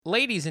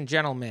Ladies and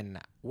gentlemen,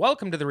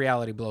 welcome to the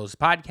Reality Blows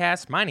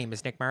podcast. My name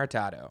is Nick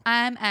Maritato.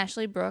 I'm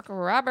Ashley Brooke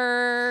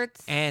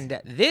Roberts.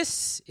 And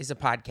this is a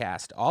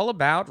podcast all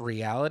about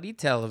reality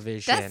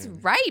television. That's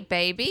right,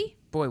 baby.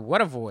 Boy,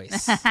 what a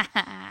voice.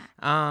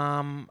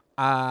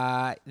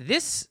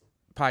 This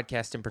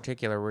podcast in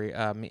particular,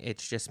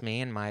 it's just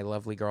me and my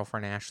lovely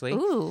girlfriend, Ashley.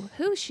 Ooh,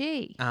 who's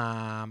she?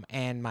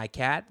 And my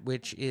cat,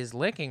 which is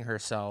licking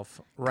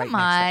herself right Come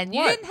next on, to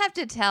you didn't have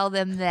to tell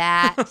them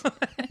that.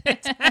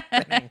 It's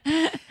happening.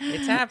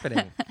 It's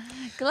happening.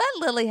 Let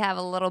Lily have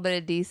a little bit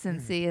of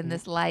decency in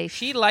this life.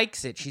 She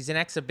likes it. She's an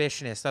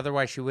exhibitionist.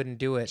 Otherwise, she wouldn't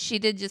do it. She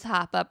did just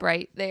hop up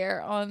right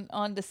there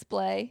on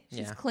display. She's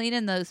Yeah.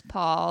 cleaning those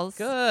paws.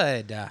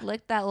 Good.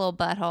 Lick that little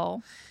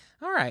butthole.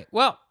 All right.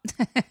 Well,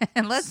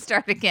 And let's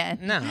start again.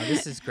 no,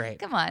 this is great.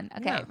 Come on.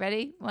 Okay, No.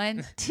 ready?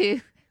 1,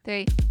 2,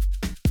 3.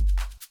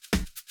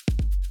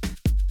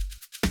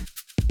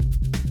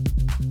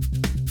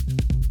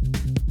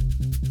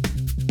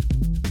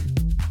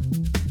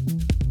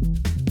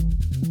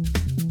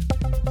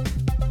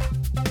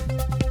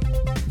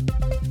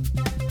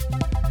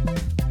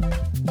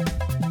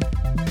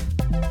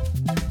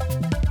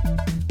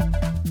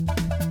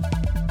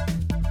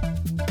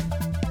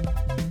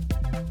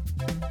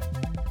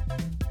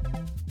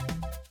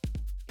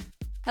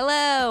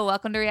 Hello,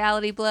 welcome to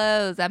Reality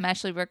Blows. I'm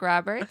Ashley Brooke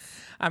Roberts.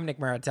 I'm Nick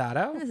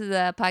Maritato. This is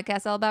a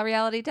podcast all about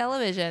reality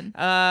television.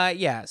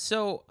 Yeah.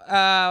 So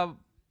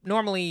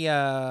normally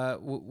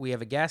we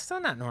have a guest. Oh,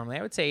 not normally.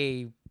 I would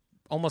say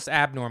almost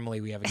abnormally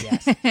we have a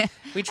guest.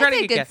 We try I'd say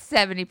to a get good guests.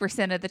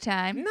 70% of the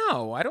time.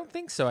 No, I don't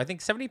think so. I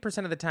think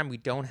 70% of the time we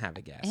don't have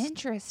a guest.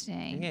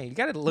 Interesting. Yeah, you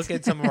got to look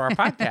at some of our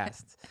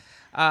podcasts.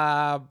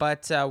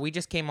 But we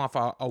just came off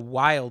a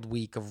wild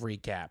week of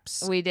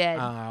recaps. We did.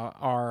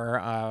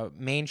 Our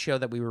main show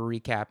that we were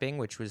recapping,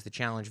 which was the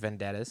Challenge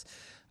Vendettas,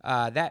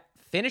 that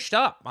finished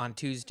up on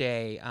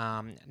Tuesday,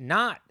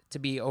 not to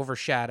be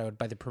overshadowed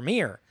by the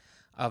premiere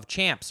of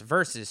Champs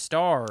versus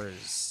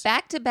Stars.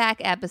 Back-to-back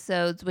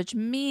episodes, which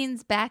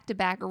means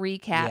back-to-back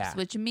recaps, Yeah.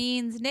 which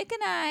means Nick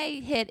and I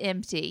hit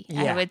empty,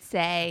 Yeah. I would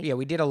say. Yeah,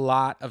 we did a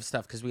lot of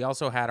stuff because we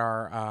also had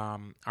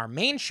our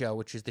main show,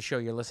 which is the show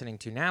you're listening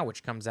to now,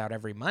 which comes out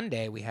every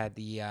Monday. We had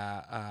the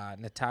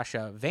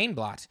Natasha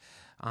Vainblot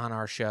on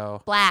our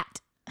show.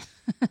 Blat.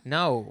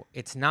 No,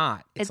 it's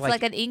not. It's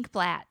like an ink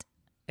blat.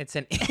 It's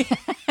an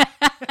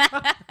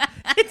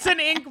it's an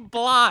ink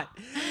blot.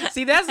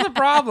 See, that's the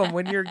problem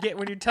when you're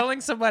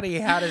telling somebody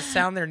how to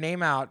sound their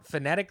name out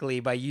phonetically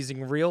by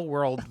using real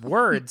world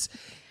words.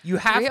 You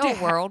have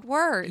Real world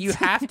words. You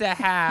have to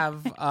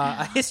have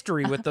a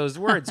history with those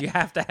words. You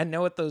have to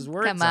know what those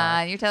words Come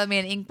are. on, you're telling me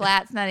an ink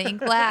blat's not an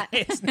ink blat?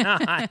 It's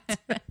not.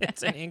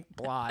 It's an ink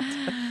blot.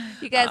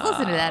 You guys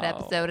listen to that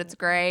episode. It's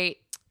great.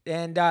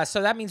 And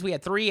so that means we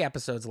had 3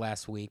 episodes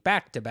last week,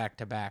 back to back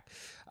to back.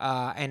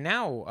 And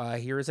now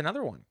here is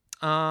another one.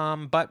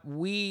 But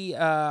we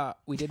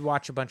did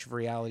watch a bunch of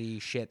reality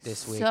shit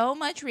this week. So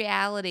much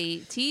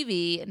reality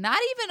TV, not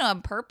even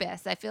on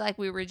purpose. I feel like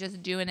we were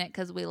just doing it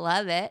because we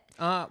love it.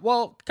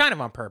 Well, kind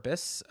of on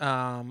purpose.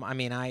 I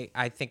mean,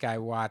 I think I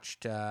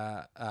watched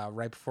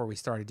right before we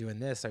started doing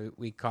this.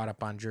 We caught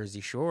up on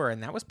Jersey Shore,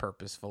 and that was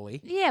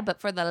purposefully. Yeah,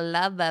 but for the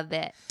love of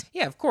it.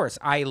 Yeah, of course.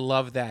 I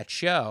love that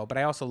show, but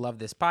I also love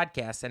this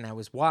podcast, and I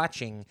was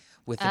watching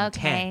with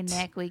Okay, intent.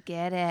 Nick, we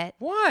get it.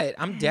 What?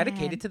 I'm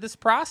dedicated to this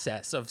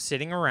process of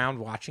sitting around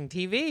watching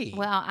TV.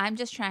 Well, I'm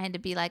just trying to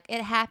be like,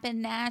 it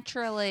happened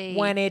naturally.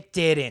 When it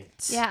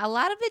didn't. Yeah, a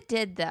lot of it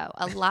did, though.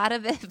 A lot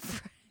of it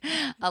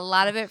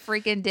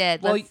freaking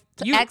did. Well,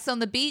 X on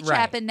the Beach right.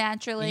 happened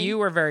naturally. You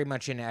were very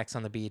much into X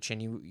on the Beach,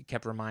 and you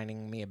kept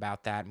reminding me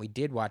about that. And we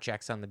did watch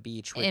X on the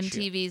Beach. Which,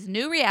 MTV's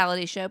new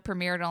reality show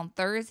premiered on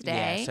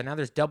Thursday. Yeah, so now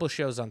there's double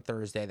shows on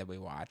Thursday that we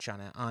watch on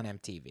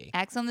MTV.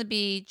 X on the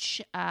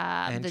Beach,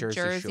 the Jersey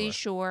Jersey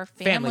Shore. Shore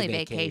Family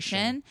Vacation.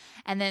 Vacation.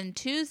 And then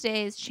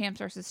Tuesdays, Champs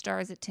vs.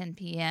 Stars at 10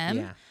 p.m.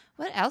 Yeah.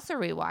 What else are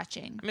we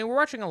watching? I mean, we're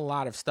watching a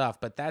lot of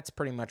stuff, but that's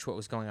pretty much what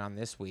was going on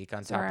this week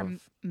on So top our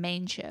of...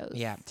 main shows.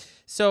 Yeah.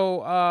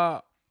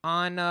 So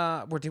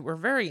we're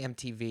very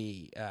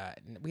MTV.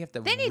 We have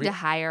to... They need to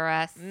hire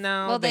us.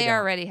 No, Well, they don't.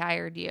 already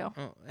hired you.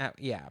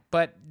 Yeah,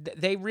 but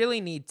they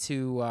really need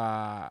to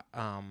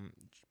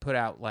put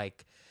out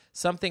like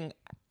something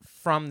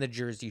from the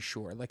Jersey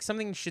Shore. Like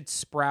something should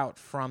sprout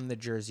from the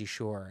Jersey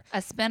Shore. A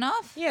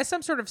spinoff? Yeah,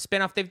 some sort of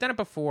spinoff. They've done it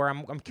before.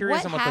 I'm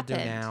curious on what they'll do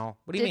happened? now.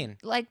 What do you mean?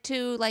 Like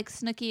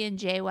Snooki and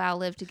JWoww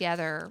live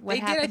together. What They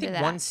did, happened I think, to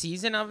that? one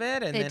season of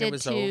it, and They then it did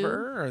was 2.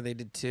 over, or they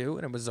did 2,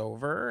 and it was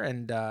over,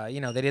 and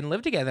they didn't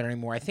live together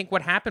anymore. I think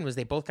what happened was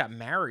they both got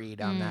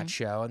married on that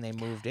show, and they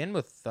moved in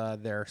with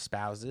their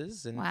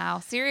spouses. And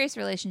Wow, serious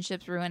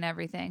relationships ruin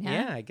everything, huh?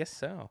 yeah, I guess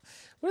so.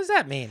 What does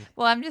that mean?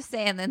 Well, I'm just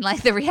saying, in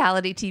like the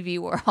reality TV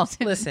world.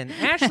 Listen,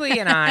 Ashley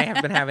and I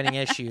have been having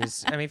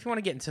issues. I mean, if you want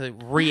to get into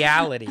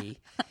reality,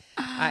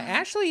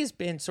 Ashley has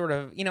been sort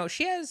of,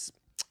 she has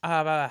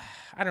I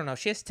don't know.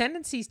 She has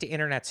tendencies to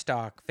internet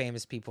stalk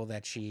famous people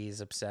that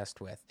she's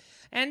obsessed with.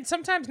 And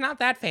sometimes not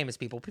that famous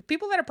people.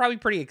 People that are probably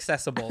pretty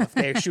accessible if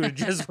they should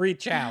just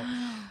reach out.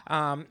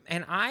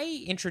 And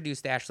I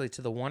introduced Ashley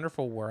to the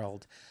wonderful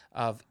world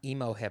of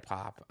emo hip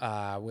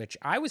hop, which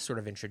I was sort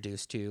of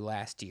introduced to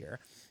last year.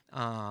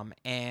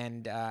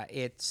 And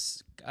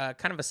it's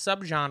kind of a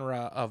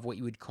subgenre of what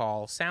you would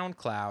call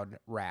SoundCloud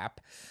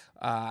rap.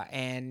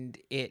 And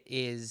it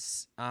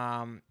is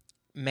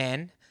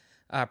men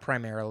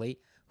primarily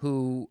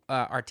who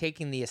are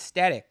taking the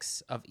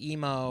aesthetics of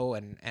emo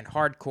and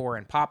hardcore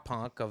and pop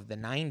punk of the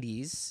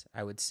 90s,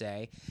 I would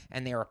say,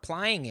 and they're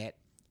applying it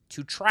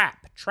to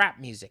trap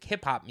music,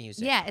 hip hop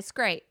music. Yeah, it's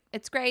great.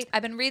 It's great.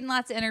 I've been reading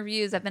lots of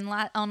interviews. I've been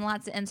on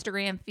lots of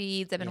Instagram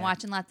feeds. I've been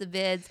watching lots of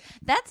vids.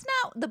 That's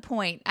not the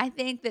point. I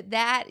think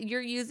that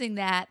you're using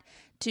that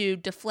to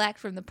deflect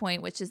from the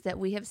point, which is that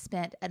we have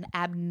spent an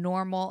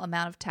abnormal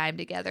amount of time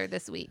together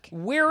this week.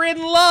 We're in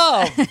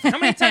love. How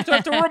many times do I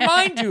have to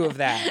remind you of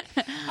that?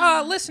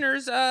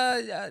 Listeners,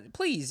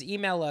 please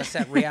email us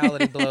at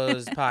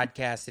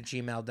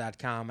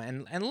realityblowspodcast@gmail.com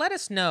and let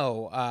us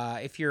know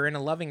if you're in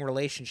a loving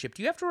relationship.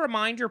 Do you have to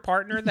remind your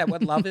partner that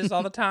what love is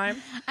all the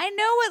time? I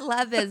know what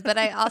love is, but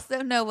I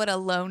also know what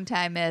alone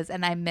time is,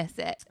 and I miss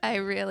it. I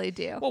really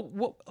do.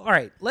 Well, all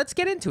right, let's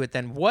get into it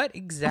then. What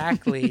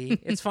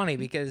exactly? It's funny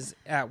because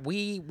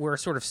we were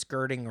sort of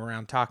skirting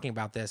around talking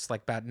about this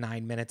like about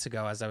 9 minutes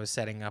ago as I was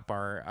setting up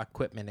our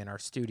equipment in our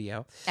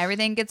studio.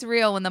 Everything gets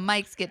real when the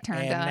mics get turned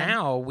on. And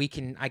now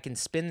I can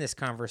spin this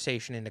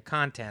conversation into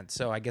content,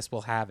 so I guess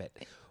we'll have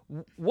it.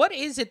 What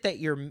is it that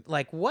you're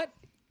like? What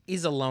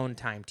is alone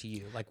time to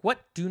you? Like, what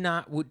do you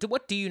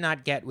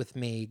not get with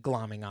me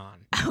glomming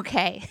on?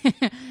 Okay.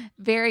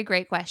 Very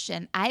great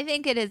question. I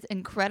think it is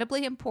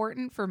incredibly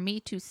important for me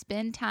to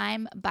spend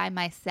time by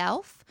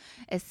myself,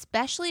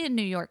 especially in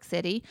New York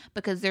City,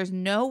 because there's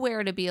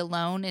nowhere to be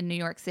alone in New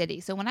York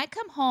City. So when I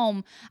come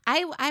home,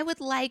 I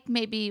would like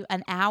maybe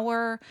an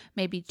hour,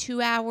 maybe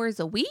 2 hours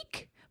a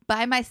week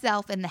by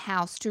myself in the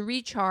house to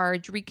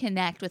recharge,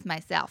 reconnect with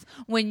myself.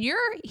 When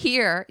you're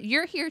here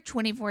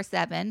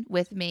 24/7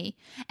 with me,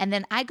 and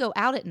then I go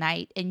out at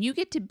night and you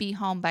get to be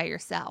home by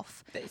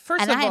yourself.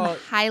 First and of I am all,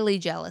 highly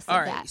jealous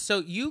of that. So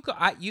you go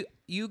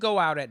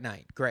out at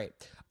night. Great.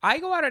 I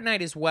go out at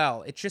night as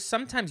well. It's just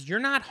sometimes you're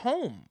not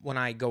home when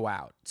I go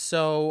out.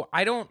 So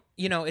I don't,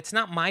 it's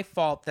not my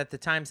fault that the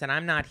times that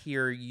I'm not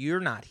here, you're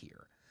not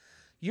here.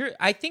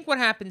 I think what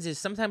happens is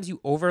sometimes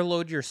you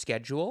overload your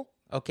schedule,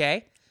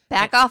 okay?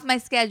 Back off my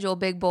schedule,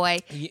 big boy.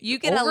 You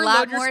get a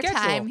lot more schedule.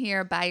 time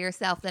here by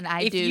yourself than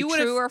I do.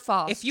 True or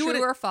false?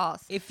 True or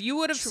false? If you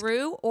would have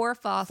true or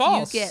false,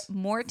 false. You get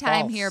more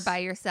time False. here by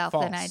yourself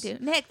False. than I do.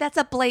 Nick, that's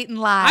a blatant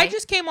lie. I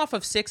just came off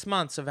of 6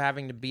 months of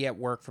having to be at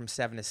work from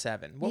 7 to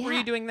 7. What were Yeah.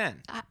 you doing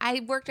then?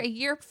 I worked a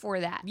year before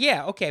that.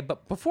 Yeah, okay,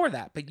 but before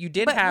that, but you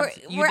did But have.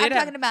 I'm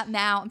talking about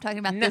now. I'm talking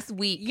about No, this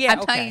week. yeah, I'm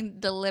okay. talking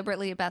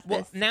deliberately about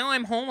Well, this. now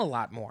I'm home a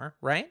lot more,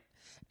 right?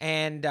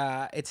 And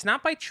it's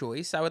not by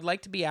choice. I would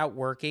like to be out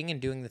working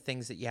and doing the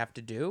things that you have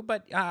to do,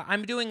 but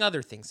I'm doing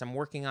other things. I'm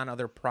working on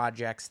other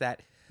projects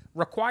that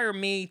require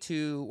me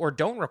to, or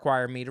don't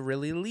require me to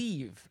really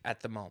leave at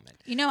the moment.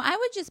 I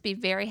would just be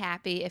very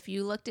happy if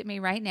you looked at me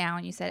right now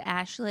and you said,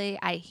 Ashley,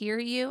 I hear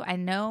you. I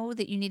know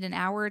that you need an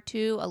hour or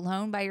two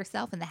alone by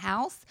yourself in the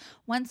house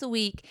once a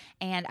week,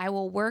 and I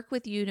will work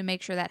with you to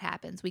make sure that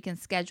happens. We can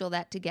schedule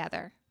that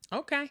together.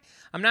 Okay,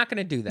 I'm not going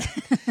to do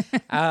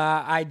that.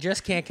 I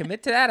just can't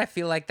commit to that. I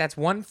feel like that's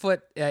one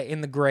foot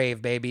in the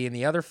grave, baby, and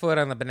the other foot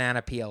on the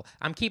banana peel.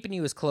 I'm keeping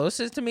you as close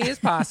to me as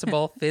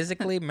possible,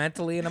 physically,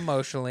 mentally, and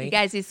emotionally. You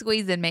guys, he's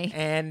squeezing me.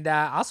 And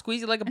I'll squeeze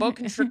you like a boa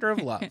constrictor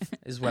of love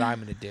is what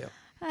I'm going to do.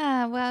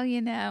 Well,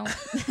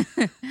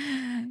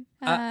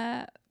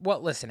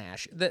 Well, listen,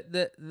 Ash,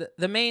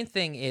 the main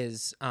thing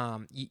is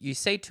you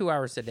say 2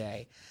 hours a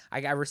day.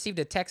 I received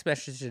a text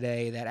message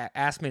today that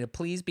asked me to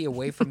please be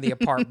away from the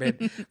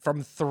apartment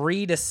from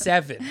 3 to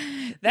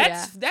 7.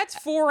 That's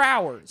 4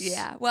 hours.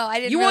 Yeah. Well, I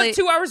didn't. You really, want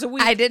 2 hours a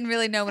week? I didn't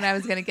really know when I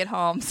was going to get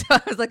home, so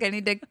I was like, I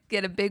need to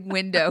get a big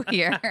window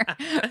here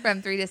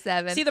from 3 to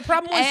 7. See, the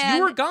problem was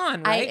you were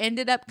gone, right? I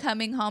ended up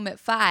coming home at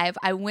 5.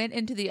 I went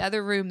into the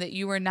other room that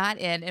you were not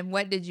in, and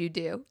what did you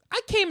do? I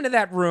came into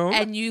that room.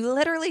 And you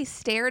literally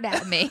stared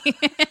at me.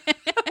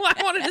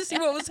 I wanted to see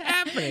what was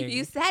happening.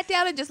 You sat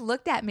down and just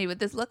looked at me with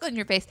this look on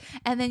your face,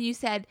 and then you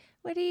said,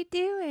 what are you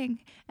doing?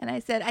 And I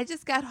said, I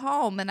just got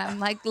home, and I'm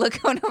like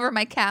looking over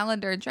my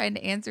calendar and trying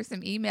to answer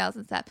some emails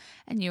and stuff.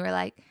 And you were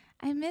like,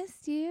 I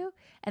missed you.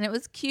 And it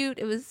was cute.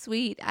 It was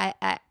sweet.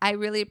 I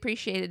really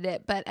appreciated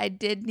it, but I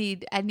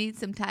need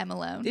some time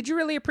alone. Did you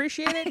really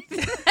appreciate it?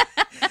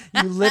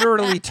 You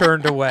literally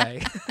turned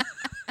away.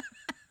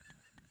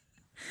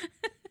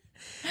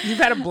 You've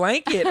had a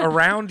blanket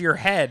around your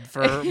head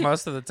for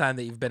most of the time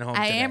that you've been home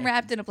I today. am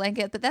wrapped in a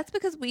blanket, but that's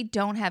because we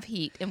don't have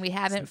heat, and we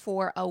haven't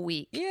for a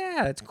week.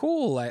 Yeah, it's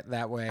cool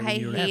that way. When I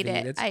you hate have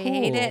it. heat. It's I cool.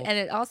 hate it, and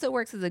it also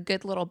works as a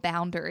good little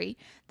boundary.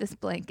 This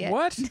blanket.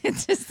 What?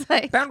 It's just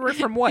like Boundary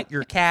from what?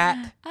 Your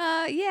cat?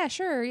 yeah,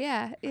 sure,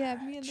 yeah,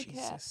 me and the cat.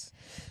 Jesus.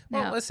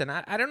 Well, No. listen,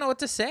 I don't know what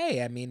to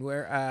say. I mean,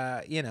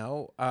 we're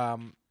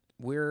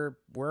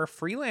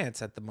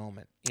freelance at the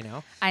moment, you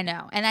know? I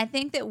know. And I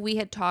think that we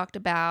had talked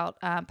about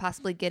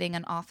possibly getting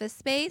an office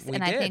space. We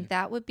and I did. think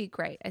that would be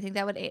great. I think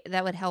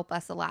that would help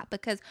us a lot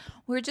because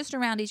we're just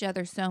around each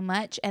other so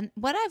much. And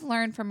what I've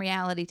learned from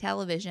reality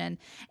television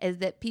is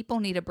that people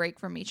need a break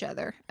from each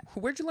other.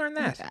 Where'd you learn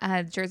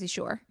that? Jersey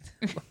Shore.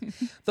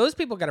 Those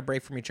people got a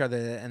break from each other,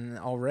 and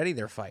already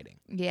they're fighting.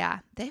 Yeah.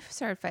 They've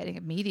started fighting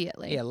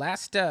immediately. Yeah,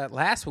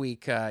 last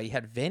week you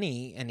had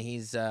Vinny, and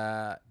he's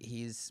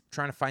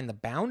trying to find the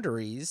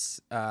boundaries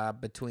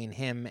between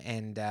him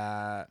and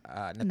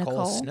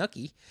Nicole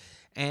Snooki,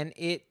 and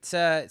it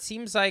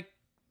seems like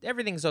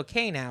everything's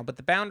okay now, but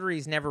the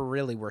boundaries never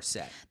really were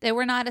set. They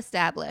were not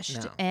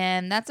established. No.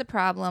 And that's a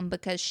problem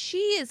because she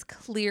is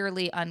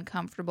clearly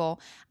uncomfortable.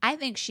 I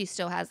think she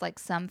still has like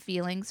some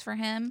feelings for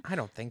him. I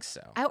don't think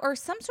so. Or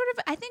some sort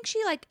of, I think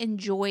she like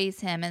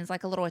enjoys him and is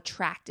like a little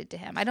attracted to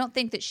him. I don't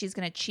think that she's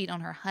going to cheat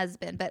on her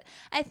husband, but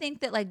I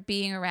think that like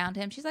being around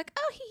him, she's like,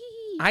 oh, he.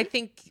 I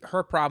think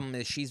her problem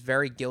is she's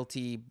very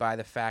guilty by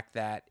the fact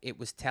that it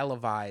was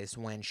televised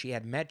when she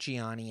had met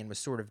Gianni and was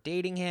sort of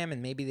dating him,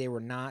 and maybe they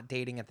were not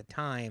dating at the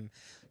time.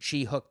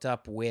 She hooked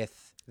up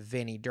with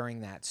Vinny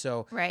during that.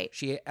 So Right.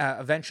 she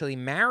eventually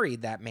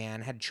married that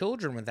man, had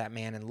children with that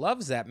man, and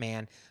loves that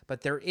man.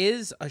 But there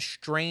is a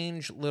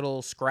strange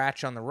little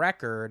scratch on the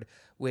record,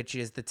 which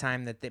is the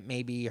time that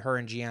maybe her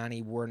and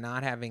Gianni were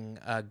not having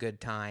a good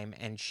time,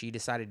 and she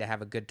decided to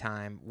have a good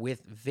time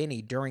with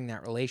Vinny during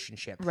that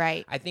relationship.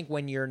 Right. I think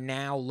when you're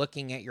now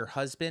looking at your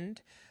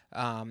husband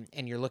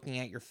and you're looking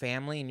at your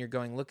family and you're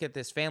going, look at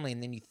this family,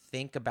 and then you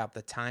think about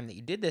the time that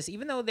you did this,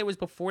 even though there was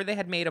before they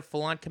had made a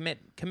full-on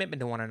commitment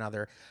to one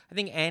another, I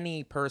think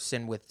any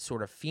person with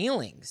sort of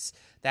feelings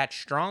that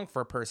strong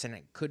for a person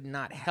could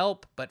not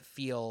help but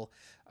feel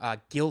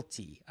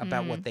guilty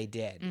about what they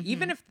did.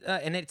 Even if,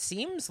 and it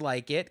seems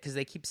like it, because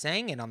they keep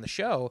saying it on the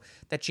show,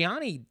 that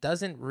Gianni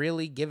doesn't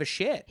really give a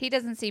shit. He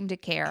doesn't seem to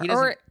care. He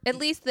doesn't- Or at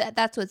least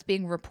that's what's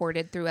being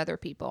reported through other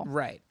people.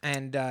 Right.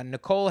 And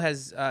Nicole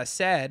has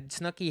said,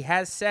 Snooki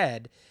has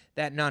said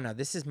that, no,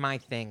 this is my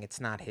thing. It's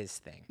not his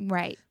thing.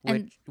 Right.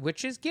 And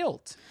Which is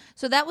guilt.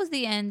 so that was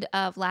the end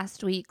of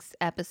last week's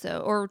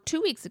episode, or 2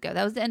 weeks ago.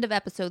 That was the end of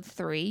episode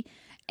 3.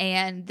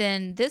 And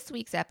then this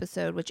week's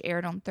episode, which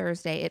aired on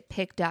Thursday, it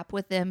picked up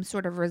with them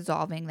sort of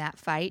resolving that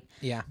fight.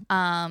 Yeah.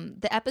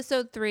 The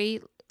episode 3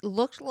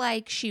 looked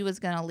like she was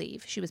going to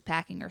leave. She was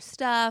packing her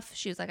stuff.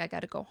 She was like, I got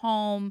to go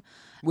home.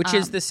 Which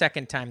is the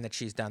second time that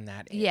she's done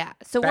that. Yeah.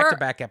 So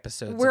Back-to-back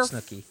episodes we're of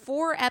Snooki.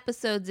 4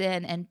 episodes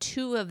in, and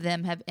 2 of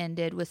them have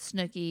ended with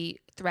Snooki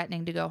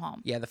threatening to go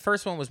home. Yeah, the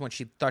first one was when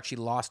she thought she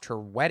lost her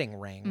wedding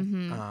ring,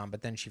 Mm-hmm.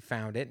 but then she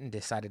found it and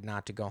decided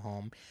not to go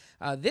home.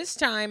 This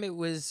time it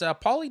was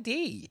Pauly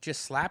D.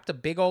 Just slapped a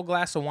big old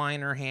glass of wine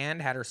in her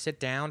hand, had her sit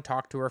down,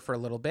 talk to her for a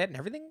little bit, and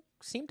everything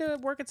seemed to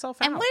work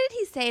itself out. And what did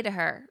he say to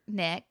her,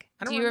 Nick?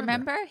 I don't Do you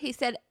remember. He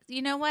said,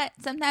 you know what?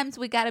 Sometimes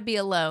we got to be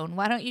alone.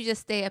 Why don't you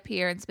just stay up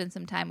here and spend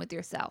some time with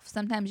yourself?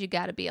 Sometimes you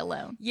got to be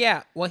alone.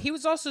 Yeah, well, he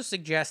was also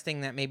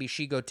suggesting that maybe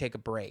she go take a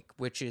break,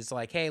 which is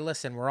like, hey,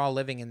 listen, we're all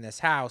living in this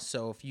house,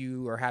 so if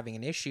you are having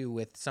an issue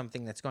with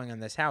something that's going on in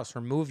this house,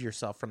 remove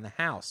yourself from the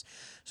house.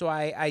 So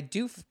I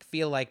do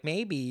feel like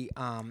maybe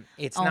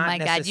it's Oh not my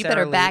God, you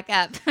necessarily... better back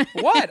up.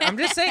 What? I'm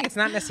just saying it's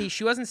not necessarily...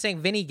 She wasn't saying,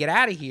 Vinny, get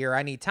out of here.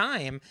 I need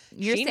time.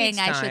 You're She saying needs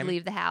I should time.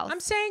 leave the house. I'm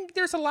saying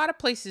there's a lot of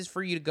places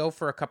for you to go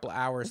for a couple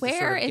hours. to Where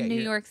sort of in get New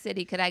your- York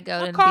City could I go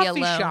A and be coffee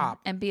alone? shop.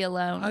 And be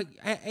alone.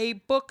 A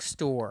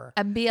bookstore.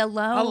 And be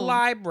alone. A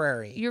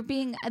library. You're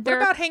being What there.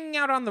 about hanging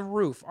out on the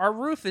roof? Our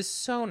roof is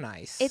so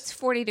nice. It's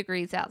 40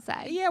 degrees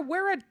outside. Yeah,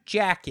 wear a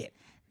jacket.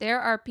 There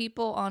are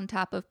people on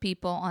top of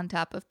people on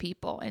top of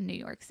people in New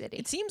York City.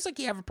 It seems like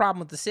you have a problem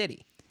with the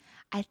city.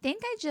 I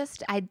think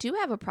I do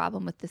have a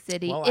problem with the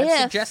city. Well,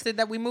 I've suggested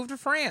that we move to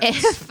France.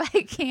 If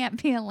I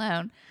can't be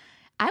alone,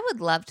 I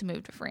would love to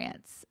move to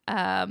France.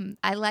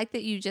 I like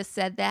that you just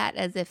said that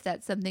as if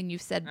that's something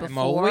you've said before. I'm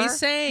always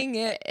saying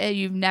it.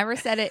 You've never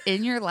said it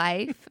in your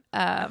life.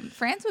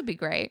 France would be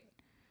great.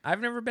 I've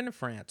never been to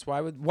France.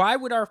 Why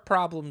would our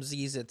problems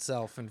ease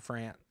itself in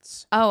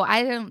France? Oh,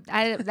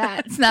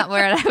 that's not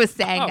what I was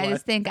saying. Oh, I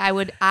just think I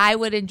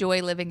would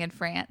enjoy living in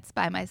France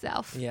by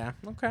myself. Yeah.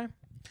 Okay.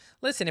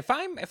 Listen, if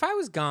I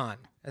was gone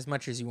as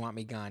much as you want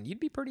me gone, you'd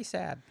be pretty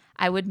sad.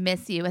 I would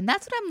miss you, and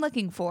that's what I'm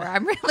looking for.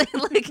 I'm really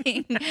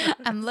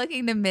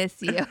looking to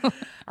miss you.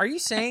 Are you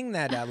saying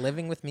that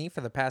living with me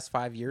for the past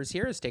 5 years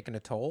here has taken a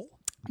toll?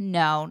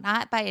 No,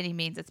 not by any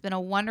means. It's been a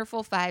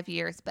wonderful 5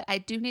 years, but I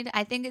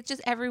think it's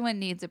just everyone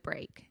needs a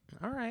break.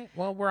 All right.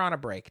 Well, we're on a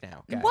break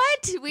now, guys.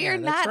 What? We Yeah, are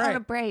that's not on right. a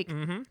break.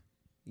 Mm-hmm.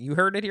 You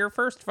heard it here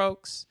first,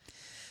 folks.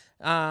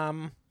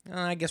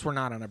 I guess we're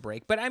not on a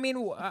break. But I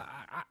mean,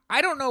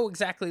 I don't know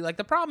exactly. Like,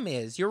 the problem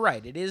is, you're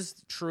right. It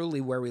is truly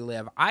where we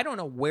live. I don't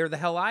know where the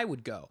hell I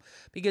would go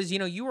because,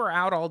 you were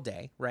out all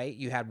day, right?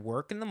 You had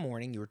work in the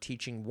morning. You were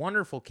teaching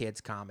wonderful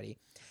kids comedy.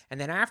 And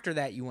then after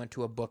that, you went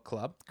to a book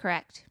club.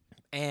 Correct.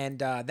 And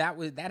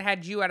that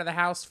had you out of the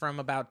house from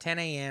about 10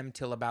 a.m.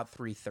 till about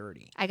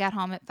 3:30. I got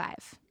home at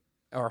 5.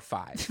 Or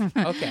 5.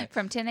 Okay.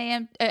 From 10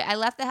 a.m. I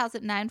left the house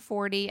at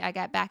 9:40. I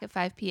got back at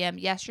 5 p.m.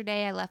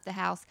 Yesterday, I left the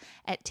house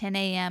at 10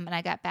 a.m. and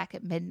I got back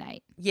at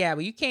midnight. Yeah,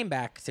 but you came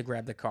back to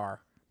grab the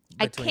car.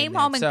 I came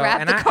home and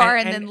grabbed the car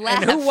and then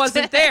left. And who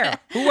wasn't there?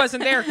 Who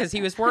wasn't there because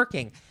he was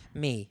working?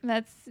 Me.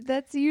 That's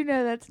that's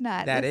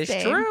not. That is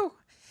same. true.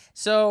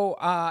 So,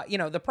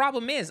 the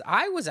problem is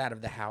I was out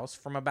of the house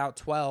from about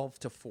 12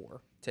 to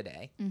 4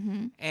 today,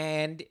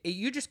 and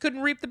you just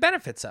couldn't reap the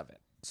benefits of it.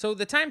 So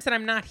the times that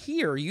I'm not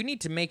here, you need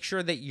to make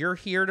sure that you're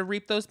here to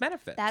reap those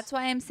benefits. That's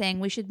why I'm saying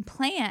we should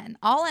plan.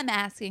 All I'm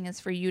asking is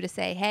for you to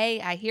say, hey,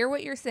 I hear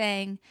what you're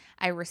saying.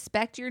 I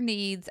respect your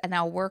needs, and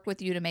I'll work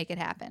with you to make it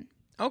happen.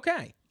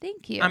 Okay.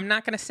 Thank you. I'm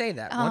not going to say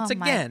that once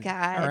again. My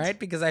God. All right,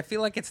 because I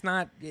feel like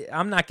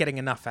I'm not getting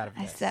enough out of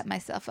this. I set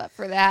myself up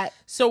for that.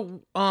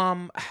 So,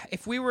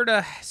 if we were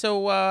to,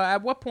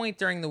 at what point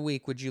during the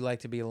week would you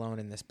like to be alone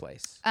in this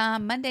place?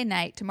 Monday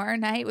night. Tomorrow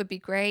night would be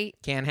great.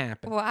 Can't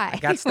happen. Why? I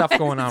got stuff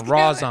going on.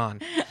 Raw's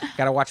on.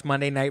 Got to watch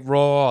Monday Night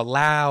Raw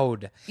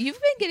loud. You've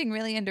been getting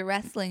really into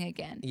wrestling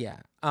again. Yeah.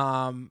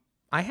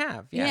 I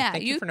have. Yeah.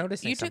 Thank you for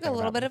noticing. You took a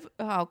little bit of.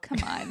 Oh, come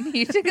on!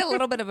 You took a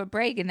little bit of a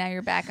break, and now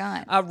you're back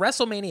on.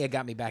 WrestleMania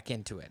got me back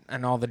into it,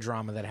 and all the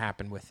drama that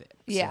happened with it.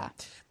 Yeah.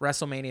 So,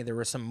 WrestleMania, there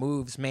were some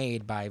moves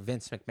made by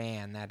Vince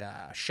McMahon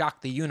that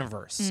shocked the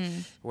universe,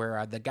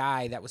 where the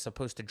guy that was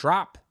supposed to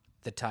drop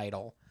the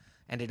title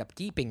ended up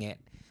keeping it.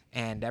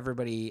 And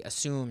everybody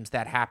assumes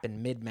that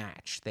happened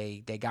mid-match.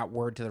 They got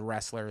word to the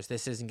wrestlers,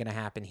 this isn't going to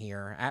happen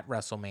here at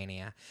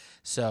WrestleMania.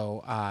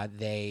 So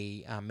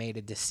they made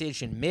a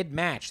decision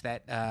mid-match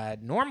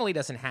that normally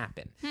doesn't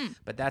happen.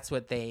 But that's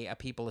what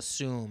people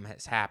assume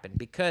has happened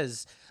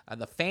because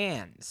the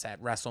fans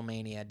at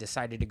WrestleMania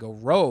decided to go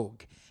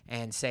rogue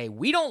and say,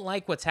 we don't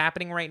like what's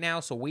happening right now,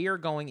 so we are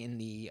going in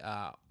the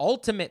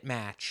ultimate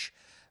match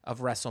of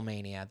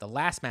WrestleMania, the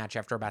last match.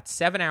 After about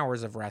 7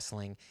 hours of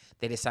wrestling,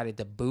 they decided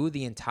to boo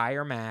the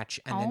entire match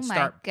and then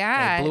start.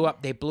 God.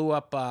 They blew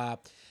up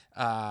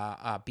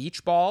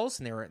beach balls,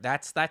 and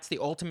that's the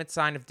ultimate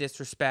sign of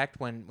disrespect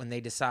when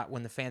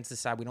the fans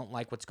decide we don't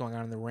like what's going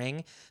on in the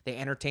ring. They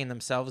entertain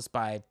themselves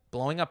by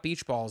blowing up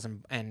beach balls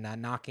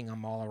and knocking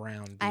them all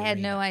around. I had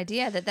no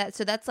idea that.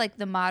 So that's like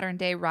the modern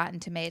day Rotten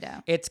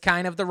Tomato. It's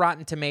kind of the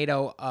Rotten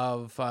Tomato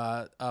of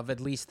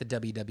at least the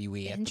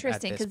WWE.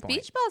 Interesting, because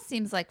beach ball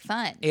seems like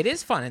fun. It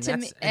is fun,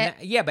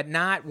 but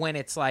not when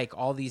it's like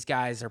all these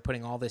guys are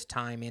putting all this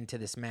time into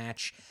this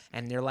match,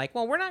 and they're like,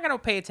 well, we're not going to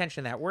pay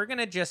attention to that. We're going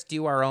to just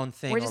do our own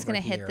thing. We're just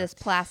going to hit this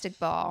plastic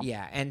ball.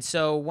 Yeah, and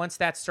so once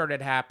that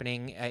started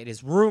happening, it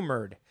is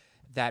rumored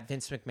that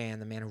Vince McMahon,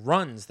 the man who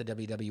runs the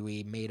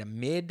WWE, made a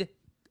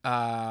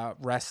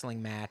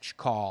mid-wrestling match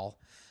call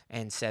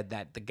and said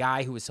that the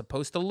guy who was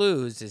supposed to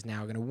lose is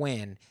now going to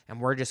win,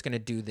 and we're just going to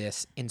do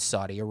this in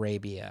Saudi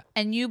Arabia.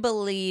 And you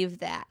believe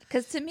that?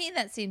 Because to me,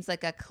 that seems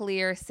like a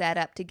clear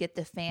setup to get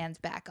the fans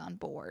back on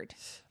board.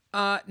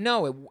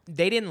 No,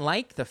 they didn't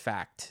like the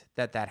fact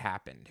that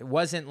happened. It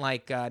wasn't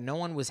like no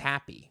one was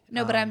happy.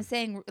 No, but I'm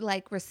saying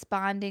like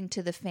responding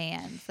to the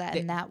fans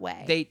in that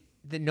way.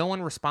 No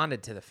one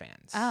responded to the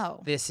fans.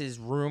 Oh, this is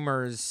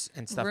rumors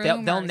and stuff.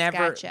 Rumors, they'll never.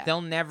 gotcha. They'll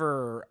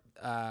never.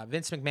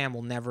 Vince McMahon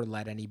will never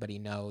let anybody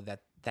know that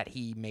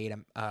he made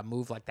a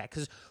move like that,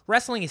 because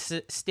wrestling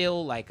is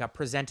still like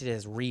presented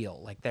as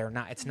real. Like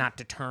it's not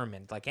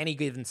determined. Like any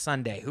given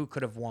Sunday, who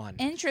could have won?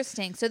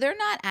 Interesting. So they're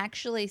not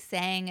actually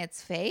saying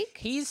it's fake.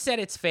 He said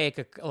it's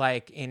fake,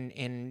 like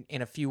in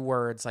a few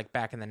words. Like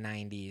back in the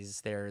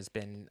 90s, there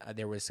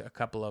was a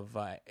couple of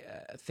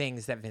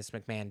things that Vince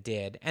McMahon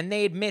did, and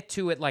they admit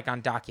to it, like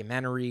on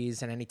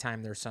documentaries, and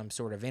anytime there's some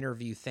sort of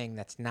interview thing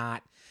that's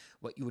not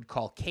what you would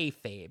call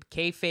kayfabe.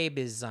 Kayfabe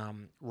is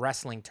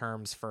wrestling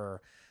terms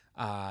for.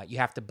 You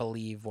have to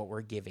believe what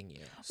we're giving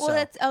you.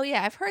 Well,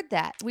 I've heard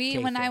that.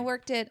 When I Kayfabe.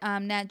 worked at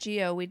Nat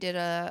Geo, we did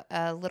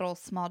a little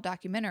small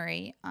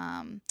documentary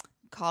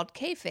called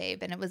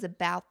Kayfabe, and it was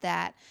about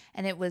that.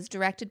 And it was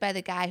directed by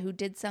the guy who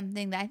did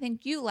something that I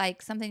think you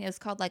like. Something that was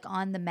called like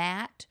On the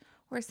Mat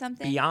or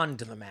something. Beyond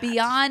the Mat.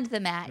 Beyond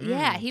the Mat.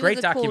 Yeah, he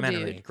was a cool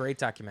dude. Great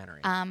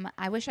documentary.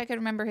 I wish I could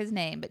remember his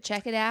name, but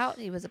check it out.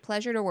 He was a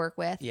pleasure to work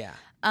with. Yeah.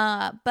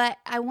 But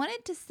I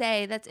wanted to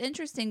say that's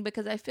interesting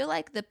because I feel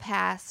like the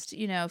past,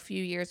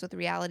 few years with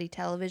reality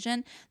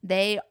television,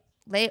 they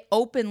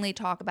openly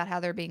talk about how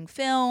they're being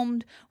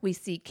filmed. We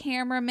see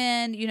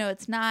cameramen.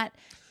 It's not.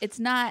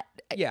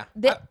 Yeah.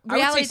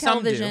 Reality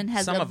television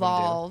has Some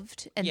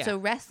evolved, and Yeah. so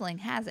wrestling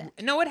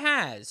hasn't. No, it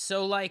has.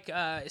 So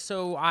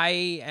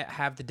I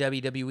have the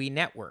WWE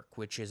Network,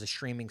 which is a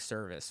streaming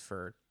service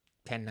for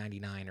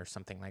 $10.99 or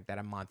something like that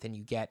a month, and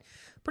you get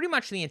pretty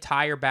much the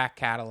entire back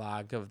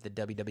catalog of the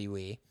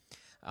WWE.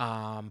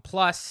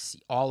 Plus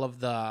all of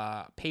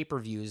the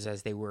pay-per-views,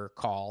 as they were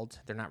called.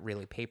 They're not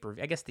really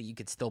pay-per-view. I guess that you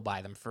could still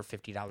buy them for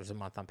 $50 a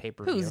month on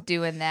pay-per-view. Who's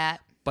doing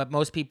that? But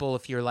most people,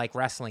 if you're like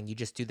wrestling, you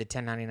just do the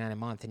 $10.99 a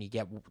month and you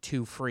get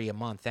 2 free a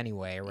month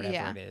anyway, or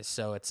whatever it is.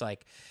 So it's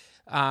like,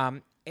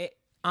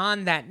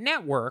 on that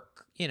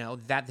network,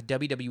 that the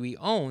WWE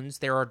owns,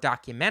 there are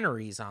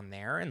documentaries on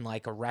there, and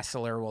like a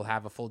wrestler will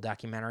have a full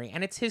documentary,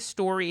 and it's his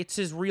story. It's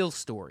his real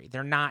story.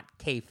 They're not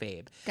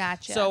kayfabe.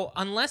 Gotcha. So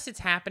unless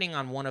it's happening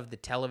on one of the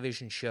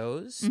television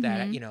shows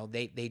that,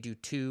 they do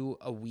 2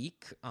 a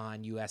week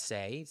on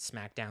USA,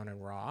 SmackDown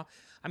and Raw.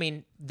 I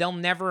mean, they'll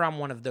never on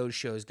one of those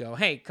shows go,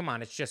 "Hey, come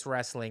on, it's just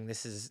wrestling.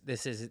 This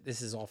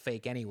is all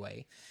fake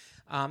anyway."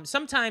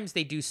 Sometimes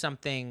they do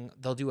something.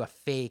 They'll do a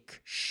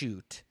fake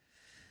shoot,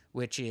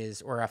 which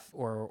is or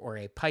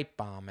a pipe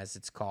bomb, as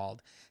it's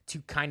called,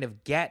 to kind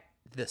of get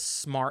the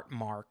smart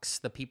marks,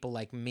 the people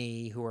like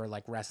me who are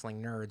like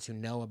wrestling nerds who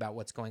know about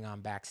what's going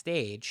on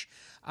backstage.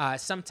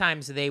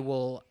 Sometimes they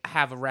will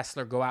have a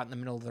wrestler go out in the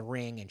middle of the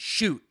ring and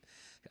shoot.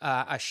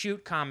 A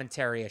shoot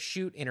commentary, a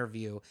shoot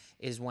interview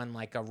is when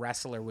like a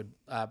wrestler would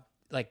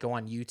like go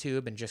on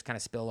YouTube and just kind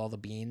of spill all the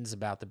beans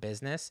about the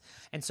business.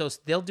 And so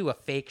they'll do a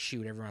fake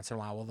shoot every once in a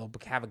while. Well, they'll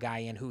have a guy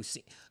in who's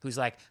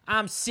like,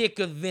 "I'm sick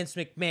of Vince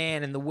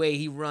McMahon and the way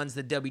he runs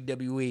the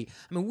WWE.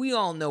 I mean, we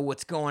all know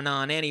what's going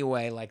on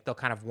anyway." Like they'll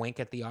kind of wink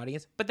at the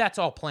audience, but that's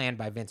all planned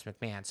by Vince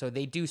McMahon. So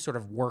they do sort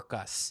of work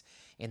us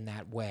in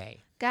that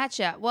way.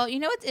 Gotcha. Well,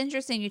 what's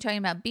interesting? You talking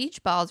about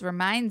beach balls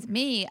reminds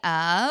me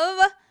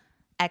of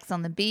X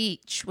on the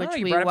Beach, which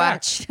we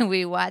watched.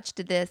 We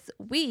watched this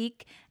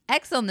week.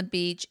 X on the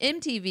Beach,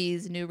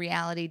 MTV's new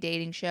reality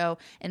dating show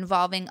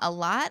involving a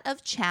lot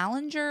of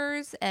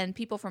challengers and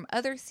people from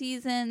other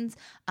seasons.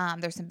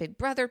 There's some Big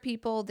Brother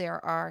people.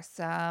 There are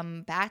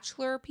some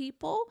Bachelor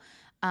people.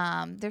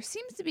 There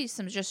seems to be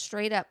some just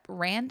straight up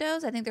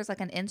randos. I think there's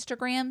like an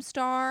Instagram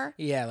star.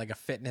 Yeah, like a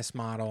fitness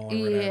model or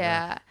whatever.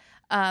 Yeah.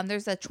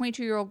 There's a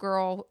 22-year-old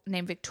girl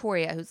named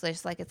Victoria who's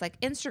just like, it's like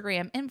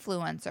Instagram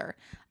influencer.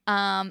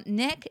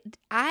 Nick,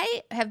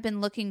 I have been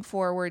looking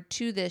forward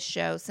to this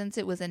show since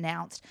it was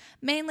announced,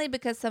 mainly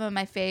because some of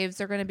my faves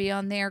are going to be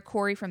on there.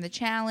 Corey from The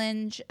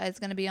Challenge is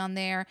going to be on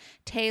there.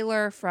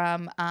 Taylor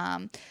from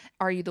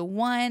Are You the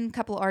One? A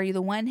couple of Are You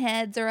the One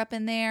heads are up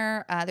in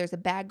there. There's a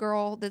bad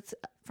girl that's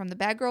from the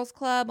Bad Girls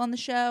Club on the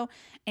show,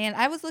 and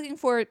I was looking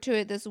forward to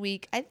it this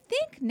week. I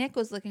think Nick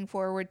was looking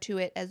forward to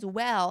it as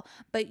well,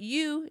 but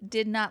you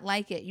did not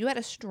like it. You had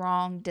a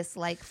strong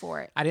dislike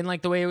for it. I didn't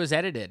like the way it was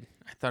edited.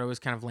 I thought it was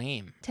kind of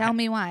lame. Tell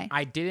me why.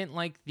 I didn't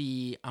like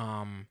the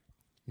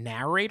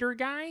narrator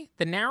guy.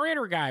 The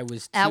narrator guy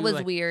was too, that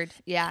was weird.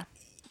 Yeah.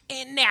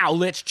 And now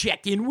let's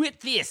check in with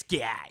this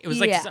guy. It was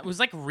like it was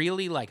like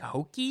really like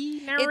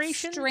hokey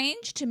narration. It's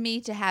strange to me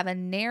to have a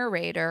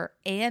narrator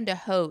and a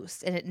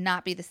host and it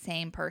not be the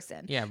same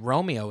person. Yeah,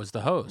 Romeo was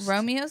the host.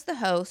 Romeo's the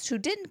host, who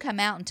didn't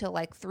come out until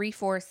like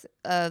 3/4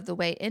 of the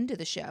way into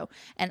the show,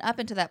 and up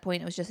until that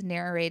point, it was just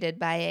narrated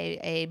by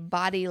a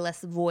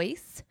bodiless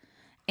voice.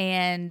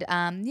 And,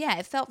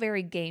 it felt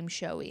very game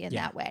showy in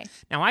that way.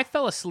 Now, I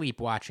fell asleep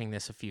watching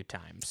this a few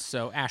times.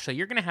 So, Ashley,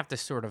 you're going to have to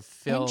sort of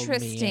fill me in on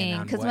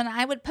Interesting, because when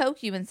I would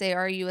poke you and say,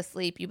 "Are you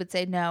asleep?" you would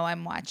say, "No,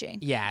 I'm watching."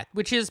 Yeah,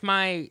 which is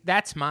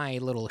that's my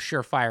little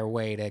surefire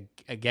way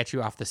to get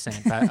you off the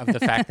scent of the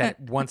fact that,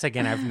 once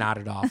again, I've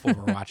nodded off while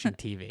we're watching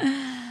TV.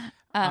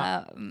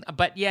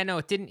 But yeah, no,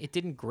 it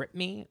didn't grip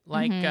me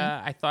like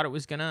I thought it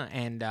was gonna,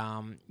 and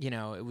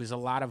it was a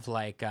lot of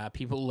like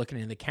people looking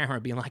in the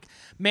camera being like,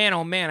 "Man,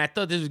 oh man, I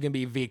thought this was gonna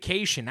be a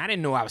vacation. I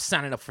didn't know I was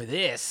signing up for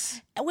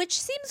this." Which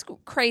seems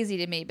crazy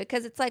to me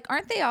because it's like,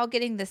 aren't they all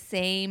getting the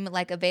same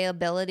like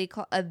availability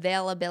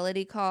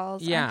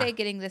calls? Yeah. Aren't they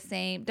getting the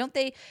same? Don't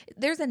they?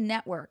 There's a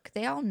network.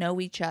 They all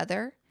know each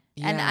other.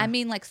 Yeah. And I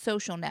mean like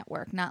social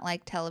network, not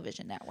like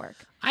television network.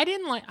 I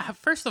didn't like,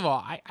 first of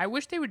all, I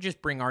wish they would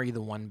just bring Are You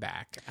the One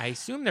back. I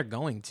assume they're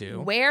going to.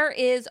 Where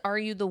is Are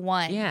You the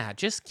One? Yeah,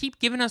 just keep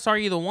giving us Are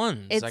You the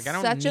Ones. It's like, I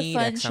don't such need a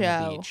fun X show.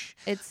 on the Beach.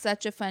 It's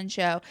such a fun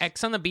show.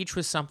 X on the Beach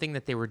was something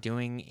that they were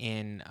doing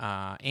in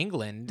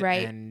England.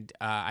 Right. And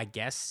I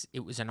guess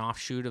it was an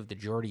offshoot of the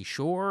Geordie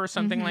Shore or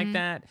something like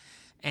that.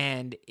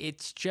 And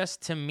it's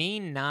just, to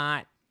me,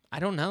 not, I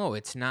don't know,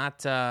 it's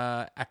not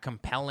a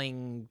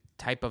compelling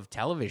type of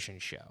television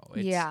show.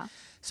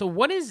 So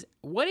what is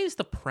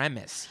the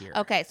premise here?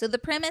 Okay, so the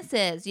premise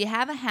is you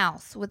have a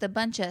house with a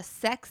bunch of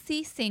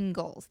sexy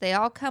singles. They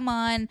all come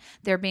on.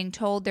 They're being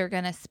told they're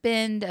going to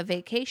spend a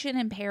vacation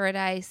in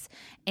paradise,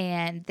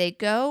 and they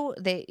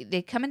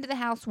come into the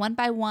house one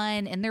by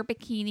one in their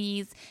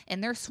bikinis, in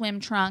their swim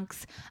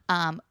trunks.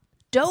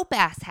 Dope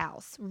ass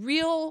house,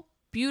 real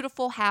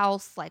beautiful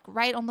house, like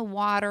right on the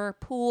water,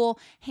 pool,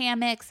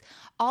 hammocks,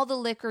 all the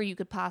liquor you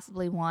could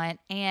possibly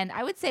want. And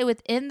I would say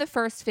within the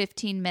first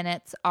 15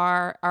 minutes,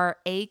 our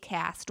A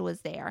cast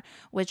was there,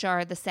 which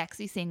are the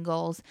sexy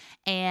singles.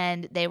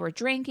 And they were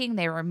drinking,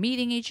 they were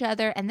meeting each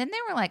other, and then they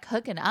were like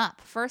hooking up.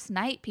 First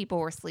night, people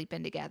were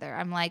sleeping together.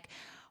 I'm like,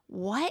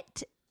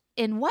 what?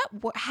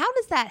 How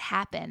does that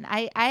happen?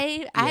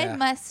 I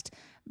must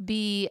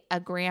be a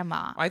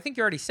grandma. I think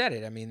you already said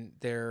it. I mean,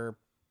 they're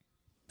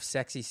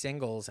sexy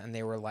singles, and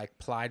they were like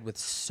plied with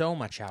so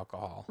much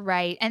alcohol.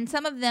 Right. And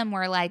some of them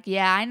were like,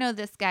 yeah, I know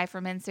this guy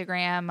from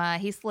Instagram.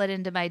 He slid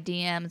into my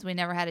DMs. We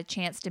never had a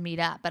chance to meet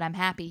up, but I'm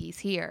happy he's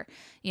here,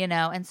 you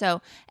know? And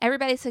so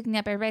everybody's hooking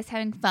up, everybody's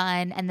having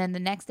fun. And then the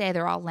next day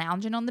they're all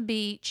lounging on the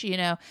beach, you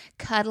know,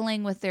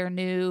 cuddling with their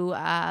new,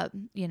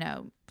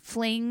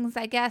 flings,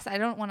 I guess. I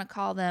don't want to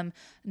call them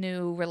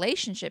new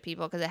relationship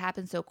people because it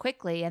happens so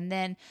quickly. And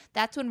then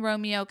that's when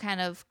Romeo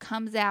kind of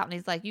comes out and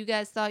he's like, you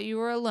guys thought you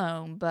were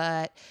alone,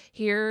 but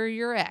here are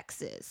your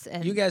exes.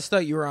 And You guys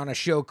thought you were on a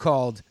show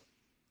called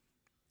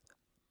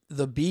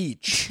The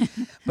Beach,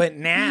 but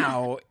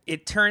now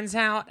it turns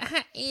out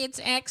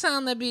it's X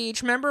on the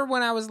Beach. Remember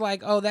when I was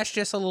like, oh, that's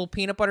just a little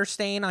peanut butter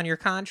stain on your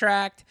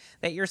contract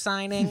that you're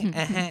signing?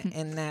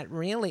 And that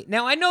really...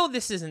 Now, I know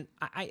this isn't...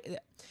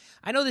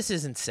 I know this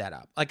isn't set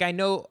up. Like, I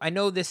know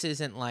this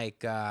isn't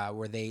like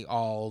where they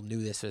all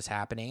knew this was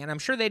happening, and I'm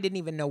sure they didn't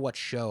even know what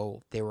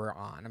show they were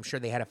on. I'm sure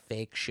they had a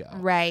fake show.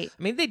 Right.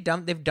 I mean, they've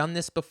done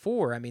this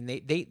before. I mean,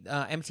 they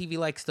MTV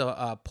likes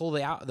to pull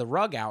the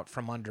rug out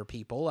from under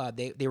people.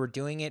 They were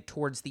doing it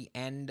towards the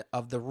end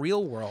of The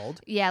Real World.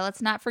 Yeah,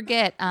 let's not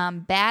forget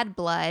Bad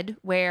Blood,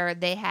 where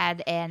they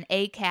had an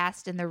A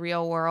cast in The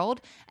Real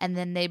World, and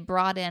then they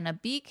brought in a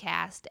B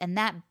cast, and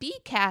that B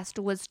cast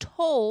was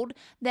told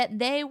that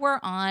they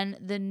were on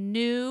the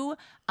new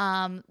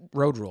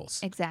Road Rules.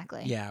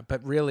 Exactly. Yeah,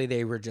 but really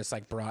they were just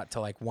like brought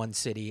to like one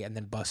city and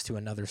then bus to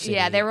another city.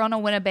 Yeah, they were on a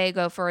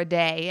Winnebago for a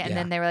day, and Yeah.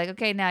 then they were like,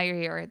 okay, now you're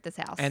here at this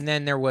house. And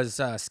then there was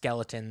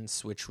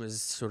Skeletons, which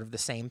was sort of the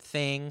same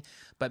thing,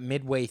 but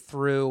midway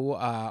through,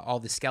 all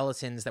the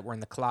skeletons that were in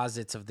the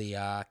closets of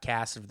the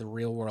cast of The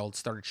Real World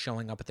started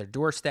showing up at their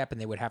doorstep, and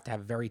they would have to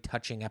have very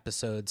touching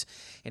episodes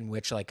in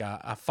which like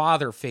a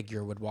father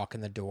figure would walk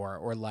in the door,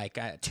 or like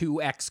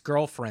two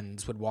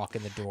ex-girlfriends would walk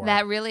in the door.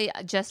 That really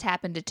just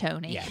happened to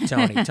Tony. Yeah,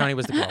 Tony. Tony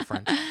was the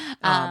girlfriend.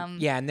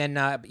 Yeah, and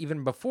then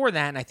even before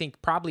that, and I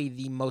think probably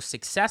the most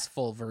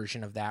successful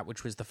version of that,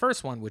 which was the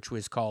first one, which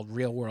was called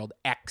Real World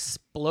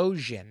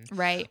Explosion.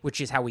 Right. Which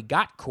is how we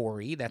got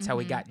Corey. That's how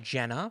we got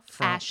Jenna.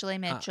 From Ashley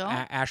Mitchell.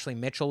 Ashley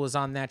Mitchell was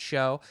on that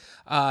show.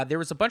 There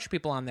was a bunch of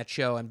people on that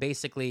show, and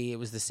basically it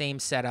was the same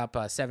setup,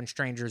 7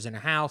 strangers in a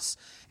house,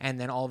 and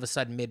then all of a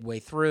sudden midway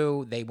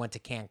through, they went to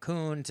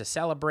Cancun to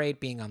celebrate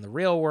being on The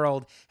Real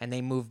World, and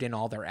they moved in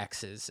all their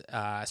exes.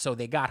 So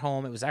they got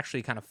home. It was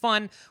actually kind of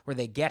fun where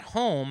they get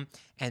home,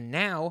 and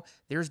now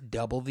there's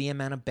double the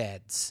amount of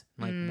beds.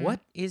 I'm like, what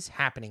is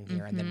happening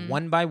here? And then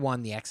one by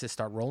one, the exes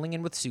start rolling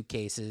in with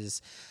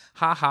suitcases.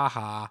 Ha, ha,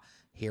 ha.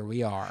 Here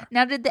we are.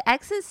 Now, did the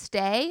exes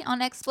stay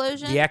on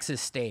Explosion? The exes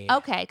stayed.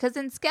 Okay, because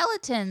in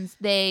Skeletons,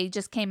 they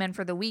just came in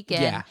for the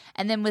weekend. Yeah.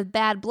 And then with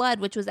Bad Blood,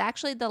 which was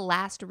actually the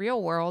last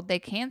Real World, they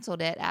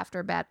canceled it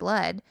after Bad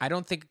Blood. I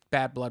don't think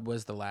Bad Blood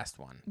was the last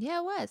one. Yeah,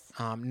 it was.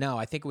 No,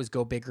 I think it was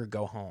Go Big or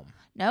Go Home.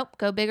 Nope.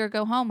 Go Big or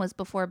Go Home was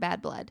before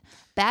Bad Blood.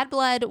 Bad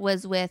Blood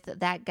was with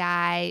that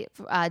guy,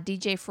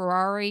 DJ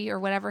Ferrari or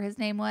whatever his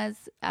name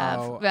was.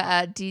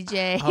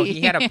 DJ. Oh,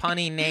 he had a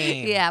punny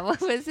name. Yeah,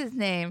 what was his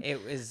name?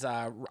 It was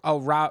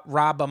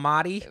Rob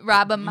Amati.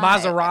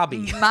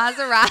 Maserati.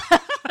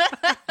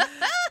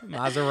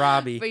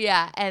 Maserati. But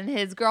yeah, and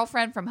his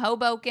girlfriend from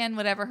Hoboken,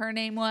 whatever her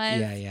name was.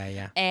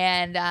 Yeah.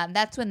 And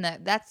that's when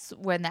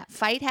that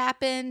fight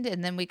happened,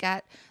 and then we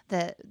got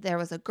there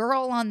was a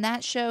girl on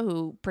that show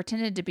who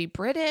pretended to be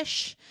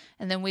British,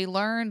 and then we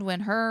learned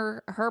when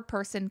her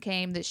person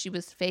came that she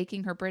was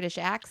faking her British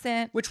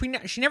accent. Which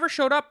she never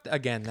showed up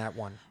again, that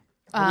one.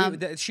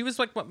 She was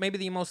like maybe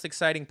the most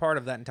exciting part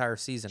of that entire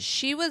season.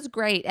 She was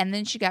great, and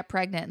then she got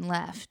pregnant and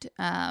left,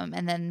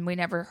 and then we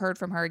never heard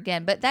from her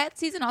again. But that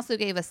season also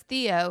gave us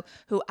Theo,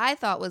 who I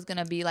thought was going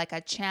to be like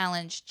a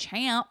challenge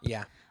champ.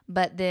 Yeah.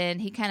 But then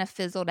he kind of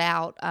fizzled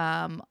out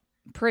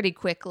pretty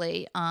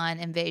quickly on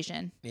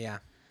Invasion. Yeah.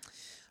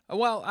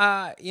 Well,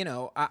 I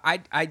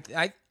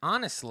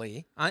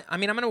honestly, I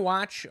mean, I'm going to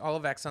watch all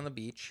of X on the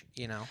Beach,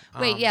 you know.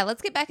 Wait, yeah,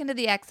 let's get back into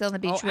the X on the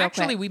Beach real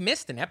actually, quick. we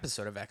missed an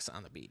episode of X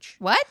on the Beach.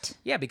 What?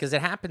 Yeah, because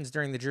it happens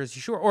during the Jersey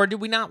Shore. Or did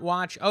we not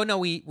watch? Oh,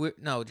 no,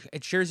 no,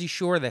 it's Jersey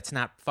Shore that's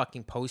not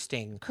fucking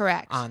posting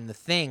Correct. on the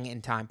thing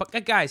in time.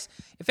 But guys,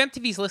 if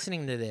MTV's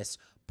listening to this,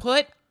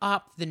 put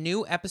up the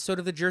new episode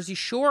of the Jersey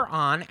Shore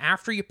on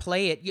after you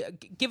play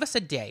it. Give us a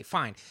day.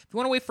 Fine. If you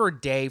want to wait for a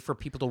day for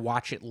people to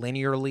watch it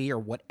linearly or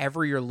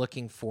whatever you're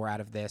looking for out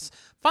of this,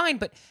 fine.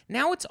 But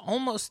now it's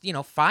almost,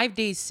 5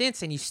 days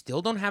since and you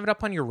still don't have it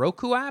up on your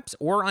Roku apps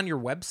or on your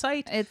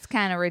website. It's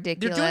kind of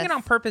ridiculous. They're doing it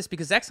on purpose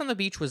because X on the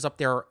Beach was up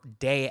there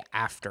day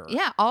after.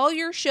 Yeah, all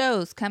your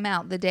shows come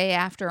out the day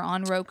after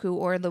on Roku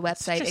or the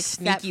website, Such a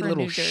except sneaky for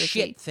little New Jersey.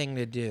 shit thing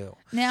to do.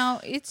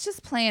 Now, it's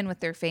just playing with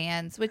their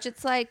fans, which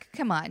it's like,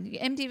 come on,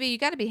 MTV, you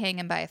got to be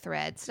hanging by a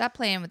thread. Stop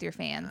playing with your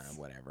fans.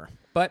 Whatever.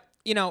 But,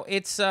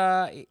 it's,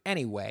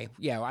 anyway,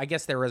 yeah, I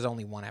guess there is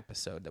only one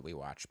episode that we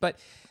watched. But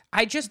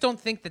I just don't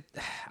think that,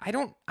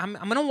 I'm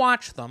going to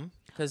watch them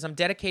because I'm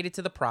dedicated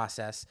to the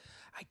process.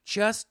 I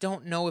just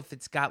don't know if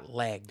it's got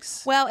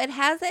legs. Well, it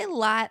has a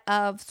lot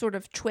of sort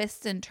of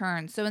twists and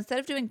turns. So instead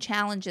of doing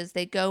challenges,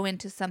 they go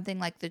into something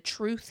like the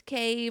Truth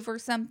Cave or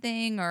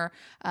something, or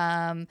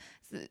I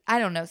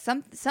don't know.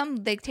 Some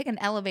they take an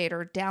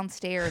elevator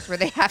downstairs where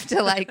they have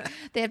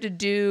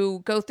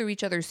to go through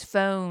each other's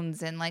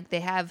phones, and like they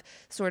have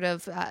sort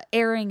of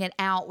airing it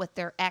out with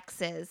their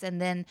exes,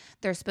 and then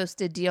they're supposed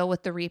to deal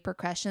with the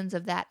repercussions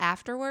of that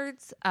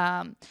afterwards.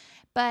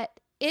 But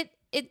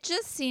it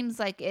just seems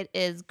like it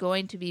is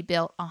going to be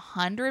built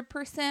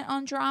 100%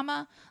 on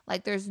drama.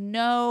 Like there's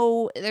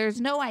no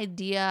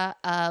idea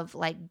of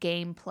like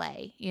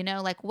gameplay,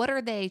 like what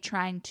are they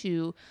trying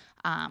to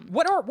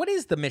what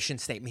is the mission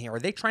statement here? Are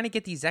they trying to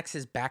get these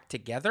exes back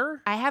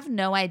together? I have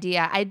no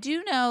idea. I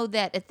do know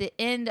that at the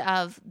end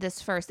of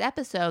this first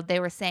episode,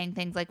 they were saying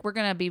things like, we're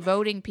going to be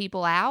voting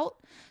people out.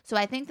 So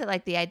I think that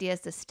like the idea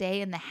is to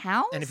stay in the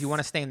house. And if you want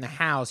to stay in the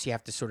house, you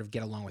have to sort of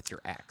get along with your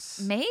ex.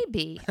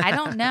 Maybe. I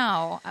don't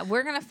know.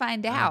 We're going to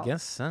find out. I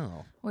guess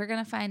so. We're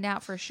going to find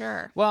out for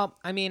sure. Well,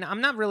 I mean,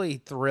 I'm not really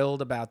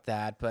thrilled about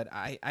that, but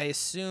I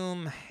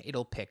assume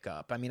it'll pick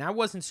up. I mean, I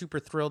wasn't super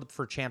thrilled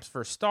for Champs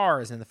vs.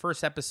 Stars, and the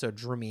first episode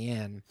drew me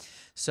in.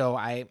 So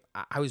I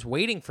was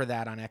waiting for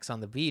that on X on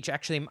the Beach.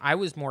 Actually, I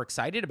was more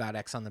excited about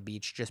X on the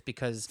Beach just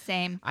because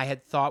Same. I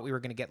had thought we were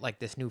going to get like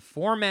this new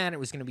format. It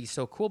was going to be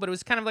so cool, but it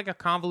was kind of like a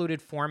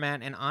convoluted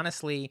format. And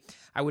honestly,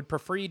 I would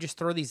prefer you just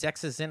throw these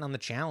X's in on the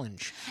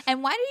challenge.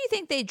 And why do you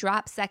think they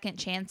dropped Second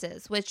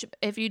Chances, which,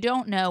 if you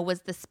don't know,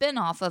 was the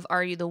spinoff of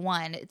Are You the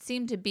One? It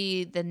seemed to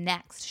be the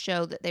next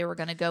show that they were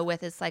going to go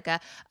with. It's like a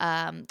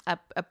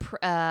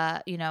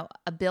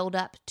build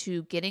up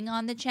to getting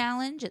on the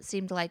challenge. It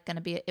seemed like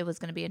it was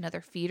going to be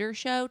another feeder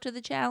show to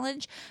the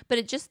challenge, but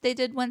they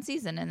did one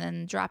season and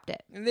then dropped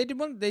it. And they did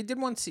one.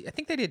 I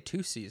think they did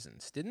 2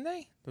 seasons, didn't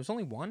they? There was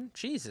only one.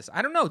 Jesus,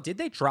 I don't know. Did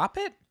they drop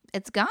it?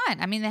 It's gone.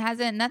 I mean,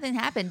 nothing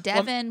happened.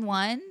 Devin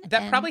won.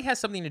 That probably has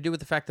something to do with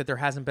the fact that there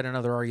hasn't been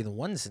another Are You the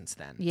One since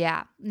then.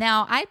 Yeah.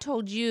 Now, I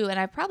told you, and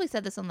I probably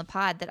said this on the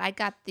pod, that I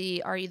got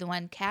the Are You the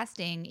One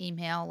casting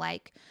email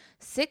like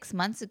 6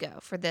 months ago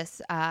for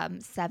this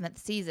 7th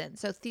season.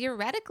 So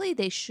theoretically,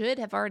 they should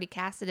have already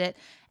casted it,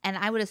 and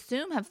I would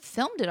assume have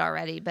filmed it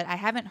already, but I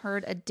haven't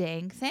heard a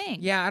dang thing.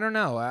 Yeah, I don't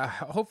know.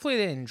 Hopefully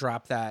they didn't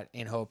drop that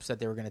in hopes that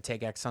they were going to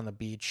take X on the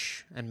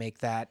Beach and make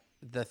that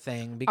the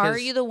thing. Because Are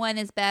You the One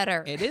is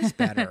better. It is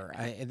better.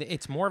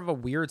 It's more of a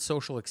weird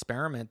social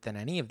experiment than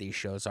any of these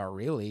shows are,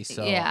 really.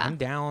 So yeah. I'm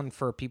down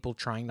for people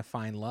trying to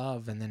find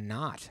love and then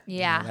not.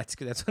 Yeah.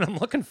 That's what I'm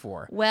looking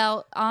for.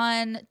 Well,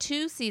 on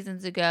 2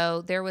 seasons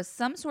ago, there was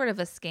some sort of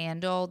a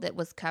scandal that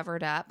was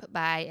covered up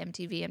by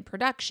MTV and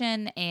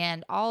production,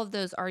 and all of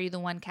those Are You the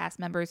One cast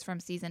members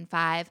from season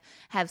 5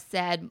 have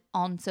said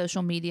on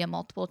social media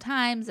multiple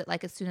times that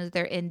like as soon as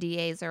their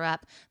NDAs are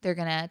up, they're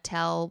going to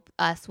tell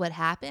us what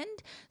happened.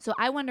 So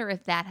I wonder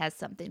if that has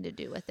something to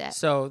do with it.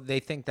 So they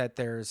think that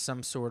there's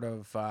some sort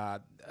of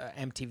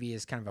MTV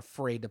is kind of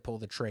afraid to pull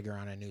the trigger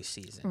on a new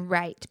season.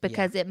 Right,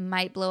 because it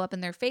might blow up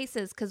in their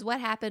faces. Because what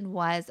happened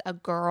was a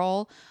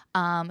girl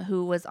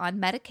who was on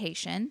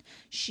medication.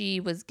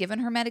 She was given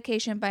her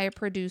medication by a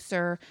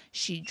producer.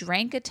 She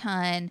drank a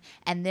ton,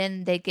 and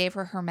then they gave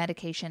her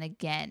medication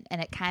again.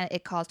 And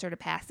it caused her to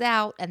pass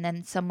out. And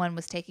then someone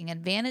was taking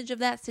advantage of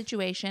that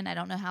situation. I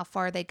don't know how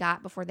far they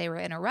got before they were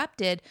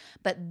interrupted,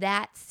 but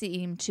that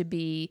seemed to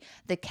be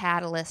the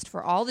catalyst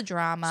for all the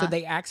drama. So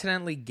they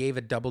accidentally gave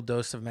a double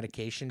dose of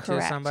medication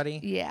Correct. to somebody?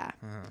 Yeah.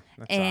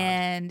 That's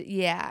and odd.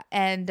 yeah.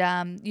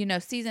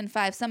 And, season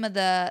 5, some of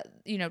the,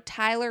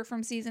 Tyler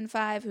from season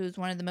 5, who's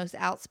one of the most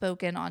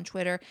outspoken on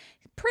Twitter,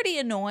 pretty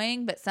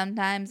annoying, but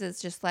sometimes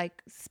it's just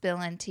like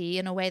spilling tea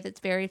in a way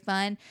that's very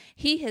fun.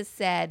 He has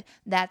said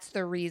that's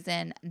the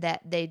reason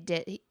that they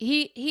did.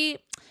 He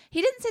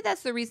didn't say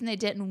that's the reason they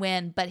didn't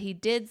win, but he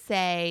did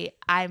say,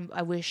 I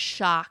was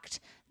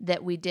shocked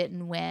that we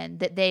didn't win,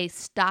 that they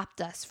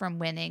stopped us from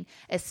winning,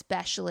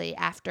 especially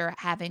after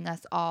having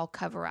us all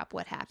cover up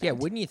what happened. Yeah,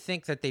 wouldn't you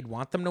think that they'd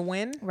want them to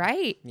win?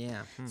 Right.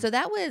 Yeah. So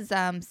that was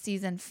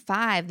season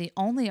 5, the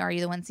only Are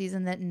You the One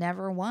season that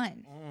never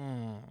won,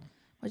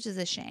 which is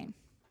a shame.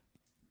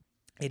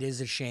 It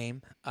is a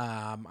shame.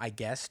 I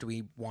guess. Do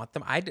we want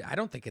them? I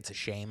don't think it's a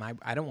shame.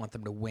 I don't want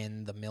them to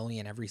win the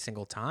million every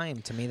single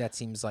time. To me, that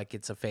seems like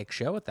it's a fake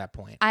show at that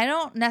point. I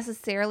don't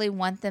necessarily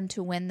want them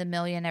to win the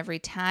million every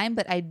time,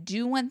 but I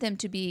do want them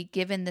to be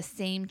given the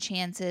same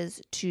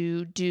chances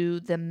to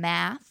do the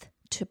math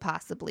to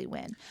possibly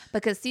win,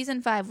 because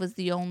season 5 was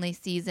the only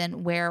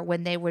season where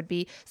when they would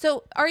be.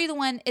 So Are You the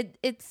One?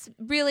 It's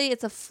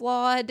a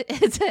flawed.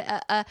 It's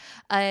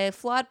a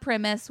flawed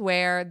premise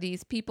where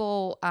these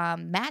people,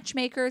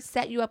 matchmakers,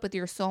 set you up with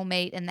your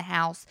soulmate in the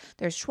house.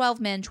 There's 12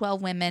 men,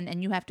 12 women,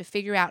 and you have to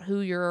figure out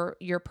who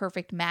your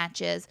perfect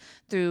match is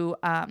through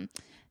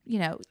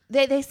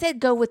they said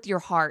go with your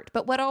heart,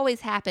 but what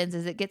always happens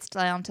is it gets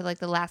down to like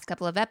the last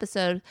couple of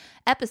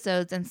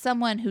episodes, and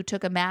someone who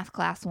took a math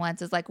class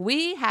once is like,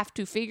 we have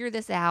to figure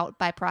this out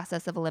by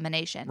process of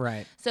elimination.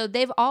 Right. So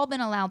they've all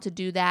been allowed to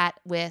do that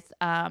with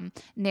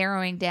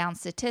narrowing down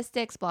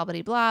statistics, blah,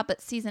 blah, blah.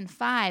 But season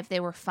 5, they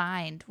were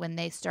fined when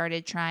they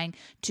started trying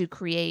to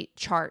create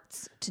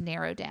charts to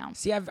narrow down.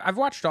 See, I've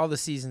watched all the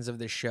seasons of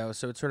this show,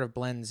 so it sort of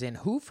blends in.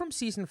 Who from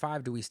season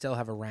 5 do we still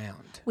have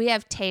around? We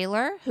have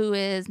Taylor, who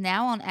is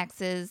now on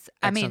X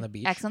on the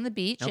Beach. X on the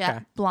Beach, Okay. yeah.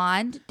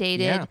 Blonde,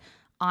 dated Yeah.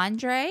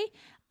 Andre.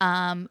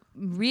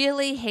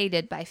 Really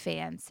hated by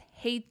fans.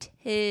 They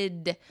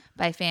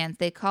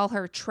call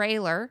her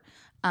Trailer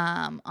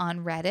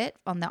on Reddit,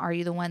 on the Are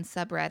You the One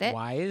subreddit.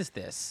 Why is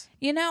this?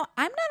 I'm not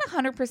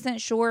 100%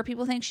 sure.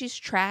 People think she's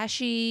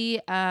trashy.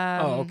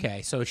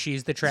 Okay. So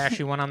she's the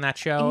trashy one on that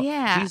show?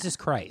 Yeah. Jesus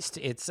Christ.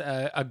 It's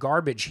a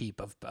garbage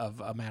heap of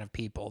amount of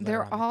people.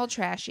 They're all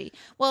trashy.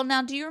 Well,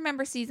 now, do you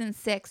remember season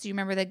 6? Do you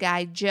remember the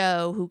guy,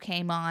 Joe, who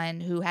came on,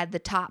 who had the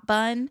top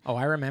bun? Oh,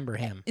 I remember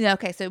him.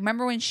 Okay, so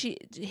remember when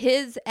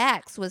his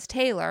ex was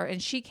Taylor,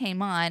 and she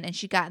came on, and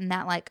she got in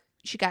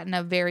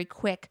a very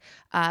quick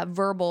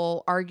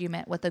verbal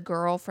argument with a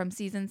girl from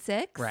season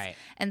 6. Right.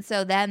 And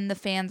so then the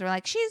fans were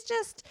like, she's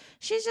just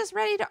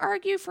ready to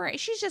argue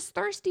she's just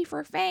thirsty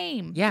for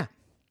fame. Yeah.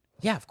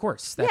 Yeah, of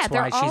course. That's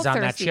they're why she's all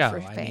on that thirsty show. for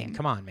I mean, fame.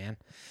 come on, man.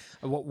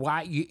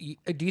 Why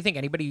do you think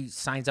anybody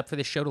signs up for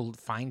this show to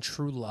find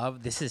true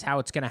love? This is how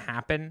it's going to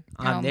happen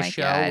on this my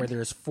show, God. where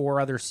there's 4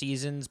 other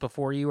seasons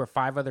before you, or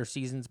 5 other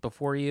seasons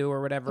before you,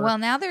 or whatever. Well,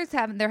 now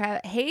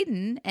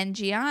Hayden and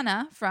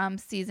Gianna from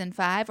season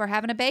 5 are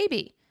having a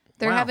baby.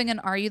 They're Wow. having an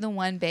Are You the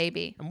One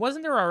baby. And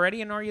wasn't there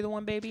already an Are You the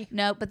One baby?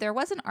 No, but there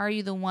was an Are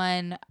You the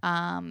One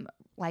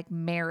like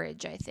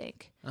marriage, I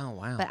think. Oh,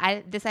 wow. But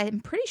I'm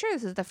pretty sure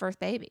this is the first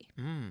baby.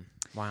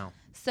 Wow.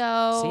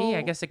 So See,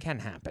 I guess it can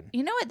happen.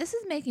 You know what? This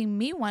is making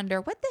me wonder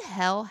what the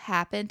hell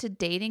happened to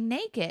Dating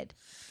Naked.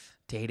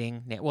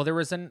 Well, there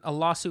was a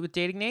lawsuit with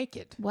Dating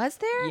Naked. Was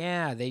there?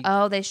 Yeah,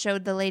 they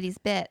showed the lady's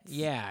bits.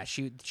 Yeah,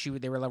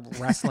 they were like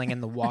wrestling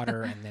in the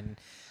water, and then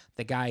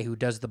the guy who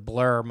does the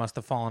blur must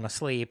have fallen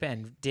asleep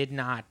and did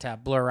not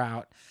blur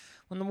out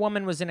when the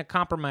woman was in a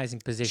compromising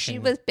position. She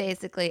was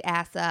basically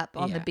ass up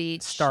on the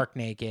beach. stark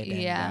naked.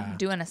 And,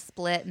 doing a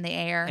split in the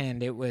air.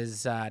 And it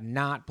was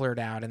not blurred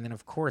out. And then,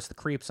 of course, the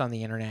creeps on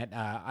the internet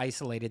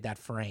isolated that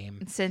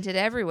frame. Sent it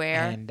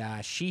everywhere. And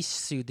she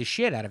sued the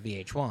shit out of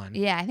VH1.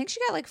 Yeah, I think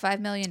she got like $5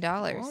 million.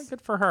 Well,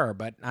 good for her.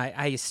 But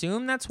I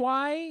assume that's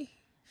why.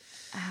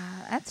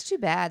 That's too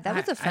bad. That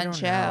was a fun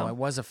show. Know. It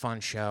was a fun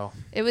show.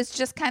 It was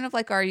just kind of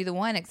like Are You the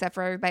One, except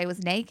for everybody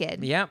was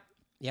naked.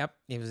 Yep,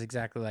 it was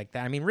exactly like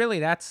that. I mean, really,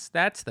 that's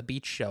the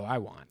beach show I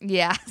want.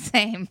 Yeah,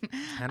 same.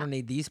 I don't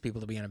need these people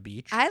to be on a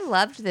beach. I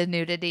loved the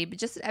nudity, but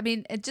just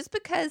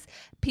because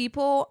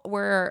people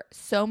were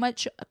so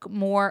much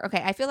more.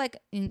 Okay, I feel like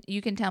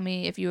you can tell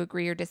me if you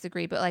agree or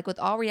disagree, but like with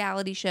all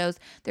reality shows,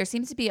 there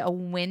seems to be a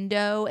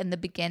window in the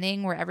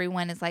beginning where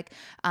everyone is like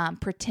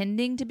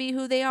pretending to be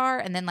who they are,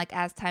 and then like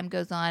as time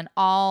goes on,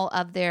 all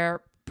of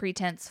their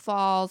pretense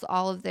falls,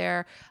 all of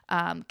their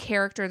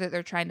character that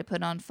they're trying to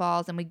put on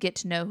falls, and we get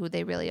to know who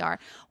they really are.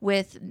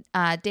 With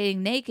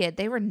Dating Naked,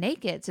 they were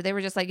naked, so they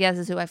were just like, "Yeah,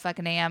 this is who I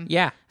fucking am."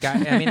 Yeah,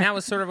 I mean that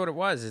was sort of what it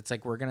was. It's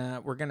like we're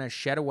gonna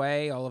shed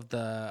away all of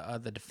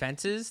the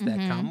defenses that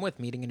come with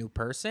meeting a new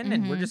person,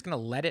 and we're just gonna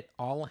let it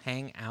all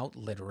hang out,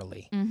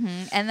 literally.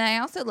 And I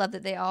also love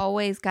that they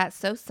always got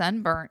so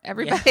sunburnt.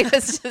 Everybody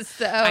was just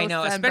so. I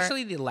know, sunburnt.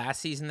 especially the last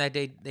season that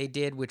they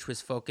did, which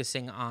was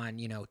focusing on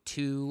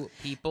 2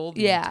 people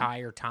the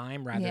entire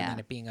time, rather than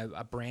it being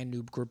a brand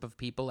new group of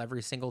people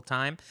every single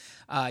time.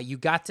 You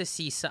got to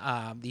see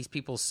these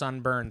people's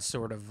sunburns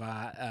sort of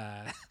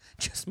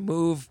just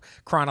move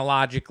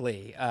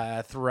chronologically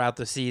throughout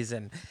the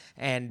season.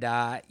 And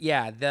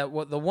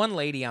the one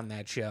lady on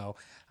that show,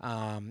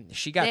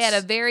 they had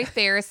a very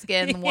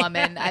fair-skinned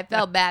woman. I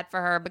felt bad for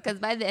her because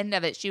by the end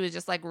of it, she was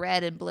just like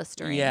red and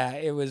blistering. Yeah,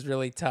 it was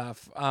really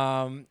tough.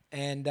 I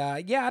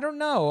don't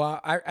know.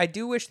 I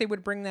do wish they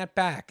would bring that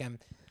back.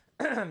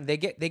 They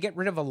get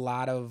rid of a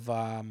lot of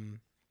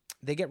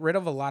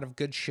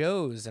good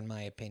shows, in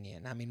my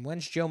opinion. I mean,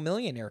 when's Joe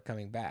Millionaire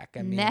coming back?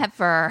 I mean,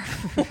 never.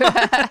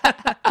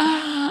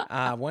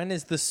 When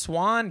is The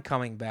Swan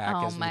coming back?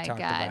 Oh as we my talked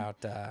God.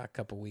 about a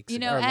couple weeks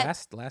ago, or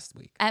last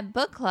week. At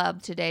book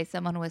club today,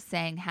 someone was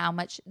saying how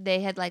much they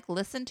had like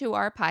listened to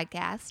our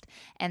podcast,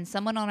 and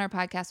someone on our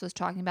podcast was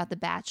talking about The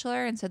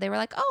Bachelor, and so they were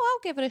like, "Oh,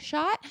 I'll give it a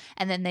shot,"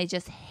 and then they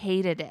just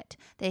hated it.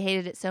 They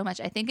hated it so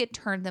much. I think it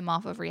turned them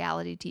off of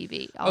reality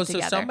TV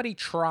altogether. So somebody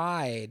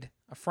tried.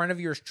 A friend of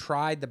yours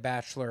tried The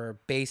Bachelor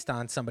based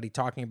on somebody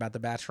talking about The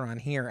Bachelor on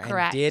here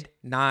and did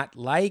not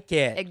like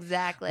it.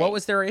 Exactly. What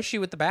was their issue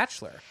with The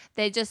Bachelor?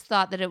 They just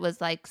thought that it was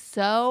like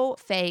so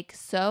fake,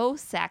 so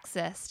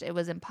sexist. It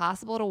was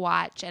impossible to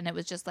watch, and it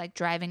was just like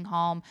driving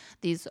home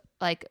these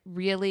like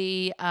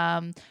really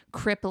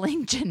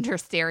crippling gender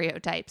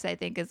stereotypes, I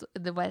think is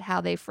how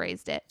they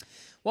phrased it.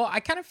 Well,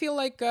 I kind of feel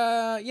like,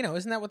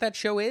 isn't that what that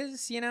show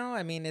is?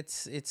 I mean,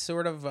 it's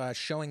sort of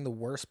showing the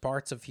worst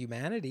parts of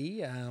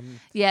humanity.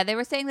 Yeah, they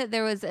were saying that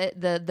there was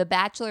the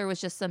Bachelor was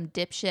just some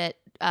dipshit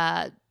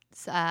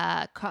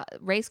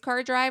race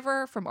car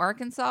driver from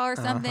Arkansas or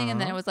something,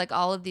 and then it was like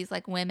all of these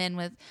like women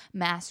with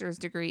master's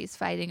degrees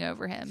fighting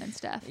over him and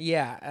stuff.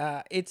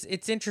 Yeah,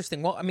 it's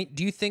interesting. Well, I mean,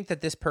 do you think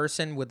that this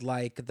person would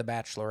like The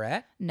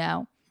Bachelorette?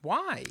 No.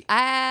 Why?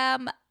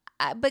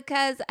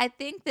 Because I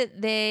think that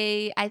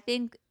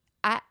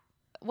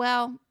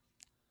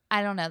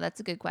I don't know. That's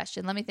a good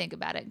question. Let me think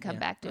about it and come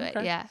back to it.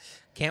 Yeah.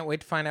 Can't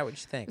wait to find out what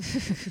you think.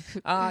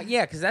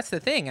 Yeah, because that's the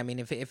thing. I mean,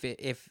 if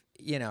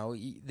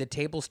the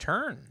tables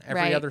turn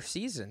every other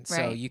season,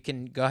 so you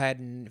can go ahead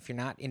and if you're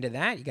not into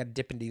that, you got to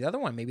dip into the other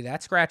one. Maybe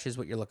that scratches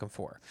what you're looking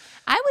for.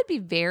 I would be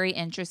very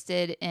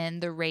interested in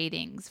the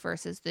ratings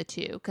versus the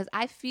two because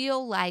I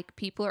feel like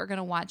people are going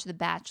to watch The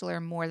Bachelor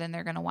more than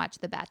they're going to watch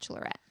The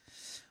Bachelorette.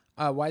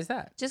 Why is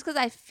that? Just because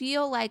I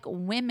feel like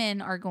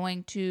women are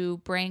going to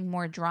bring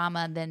more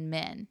drama than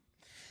men.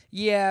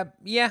 Yeah,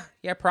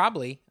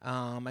 probably.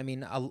 I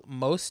mean,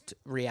 most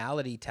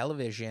reality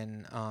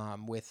television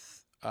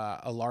with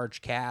a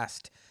large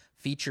cast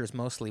features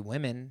mostly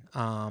women.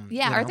 Are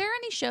there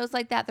any shows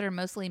like that are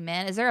mostly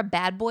men? Is there a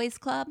Bad Boys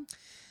Club?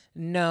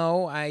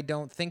 No, I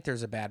don't think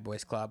there's a Bad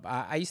Boys Club.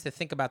 I used to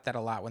think about that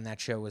a lot when that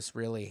show was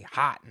really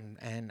hot,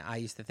 and I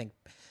used to think,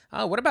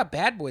 oh, what about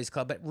Bad Boys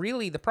Club? But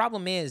really, the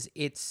problem is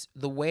it's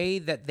the way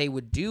that they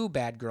would do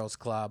Bad Girls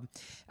Club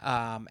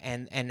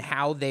and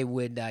how they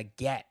would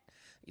get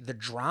the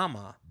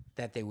drama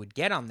that they would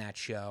get on that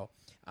show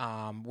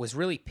was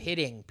really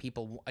pitting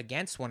people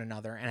against one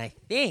another. And I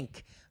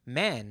think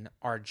men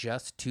are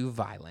just too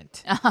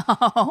violent.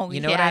 Oh,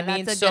 you know what I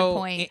mean? That's a good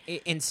point.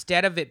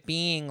 Instead of it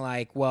being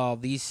like, well,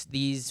 these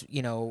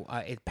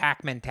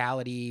pack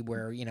mentality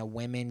where,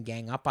 women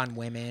gang up on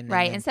women.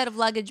 Right. Instead of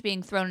luggage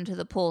being thrown into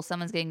the pool,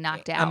 someone's getting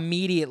knocked out.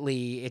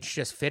 Immediately, it's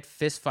just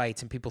fist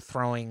fights and people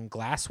throwing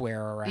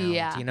glassware around.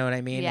 Yeah. You know what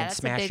I mean? Yeah, and that's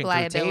smashing a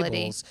big through liability.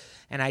 tables.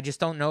 And I just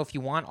don't know if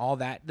you want all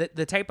that.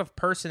 The type of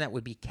person that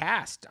would be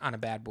cast on a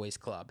Bad Boys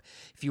Club,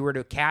 if you were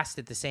to cast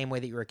it the same way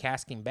that you were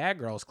casting Bad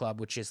Girls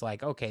Club, which is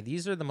like, okay,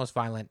 these are the most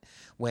violent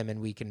women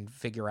we can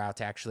figure out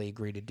to actually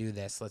agree to do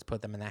this. Let's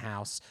put them in the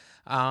house.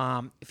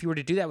 If you were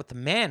to do that with the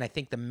men, I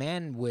think the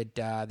men would,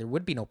 there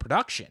would be no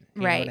production.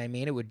 You know what I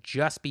mean? It would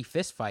just be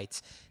fist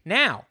fights.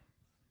 Now,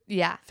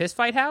 Fist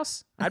Fight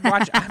House? I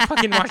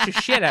fucking watch the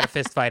shit out of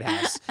Fist Fight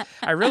House.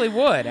 I really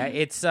would. I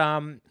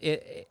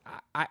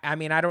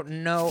mean, I don't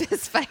know.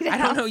 Fist Fight House. I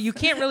don't know. You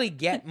can't really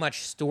get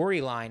much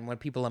storyline when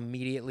people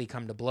immediately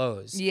come to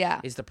blows.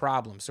 Yeah. Is the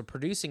problem. So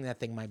producing that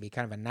thing might be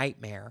kind of a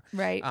nightmare.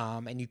 Right.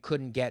 And you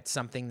couldn't get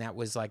something that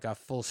was like a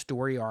full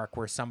story arc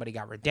where somebody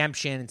got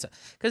redemption.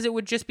 Because it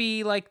would just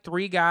be like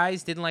three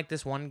guys didn't like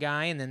this one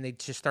guy, and then they'd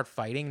just start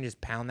fighting and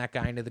just pound that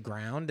guy into the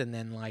ground, and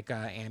then like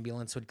an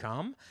ambulance would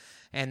come.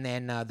 And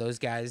then those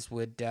guys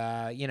would,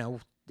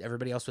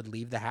 everybody else would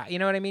leave the house. You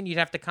know what I mean? You'd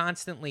have to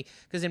constantly,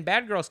 because in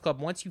Bad Girls Club,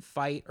 once you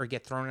fight or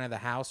get thrown out of the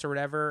house or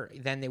whatever,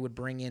 then they would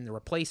bring in the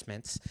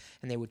replacements,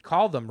 and they would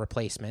call them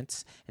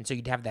replacements. And so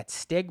you'd have that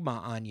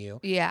stigma on you.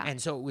 Yeah.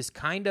 And so it was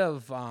kind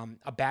of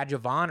a badge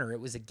of honor. It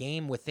was a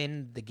game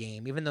within the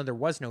game, even though there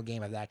was no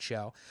game of that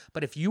show.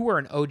 But if you were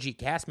an OG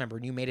cast member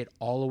and you made it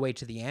all the way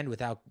to the end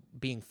without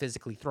being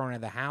physically thrown out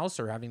of the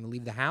house or having to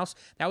leave the house,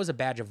 that was a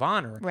badge of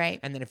honor. Right.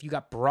 And then if you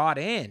got brought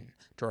in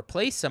to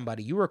replace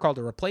somebody, you were called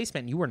a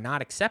replacement and you were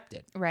not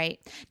accepted. Right.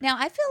 Now,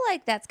 I feel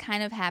like that's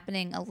kind of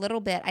happening a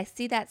little bit. I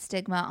see that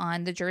stigma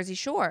on the Jersey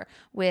Shore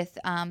with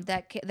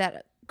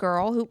that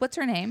girl what's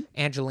her name?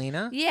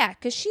 Angelina? Yeah,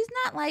 because she's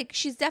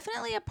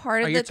definitely a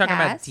part of the cast. You're talking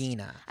about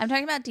Dina. I'm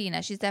talking about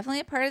Dina. She's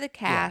definitely a part of the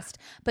cast,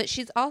 but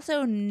she's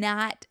also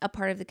not a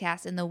part of the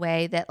cast in the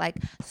way that like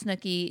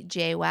Snooki,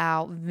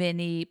 JWoww,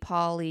 Vinny,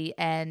 Pauly,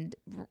 and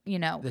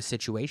The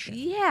Situation.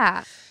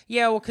 Yeah.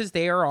 Yeah, well, because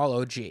they are all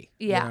OG. Yeah.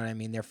 You know what I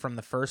mean? They're from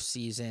the first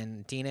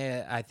season.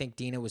 I think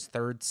Dina was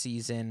third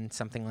season,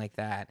 something like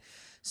that.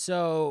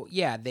 So,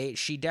 yeah,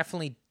 she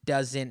definitely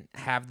doesn't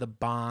have the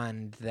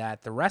bond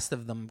that the rest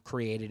of them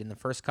created in the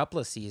first couple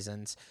of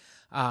seasons.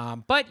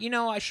 But,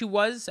 she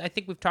was, I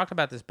think we've talked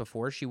about this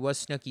before, she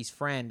was Snooki's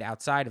friend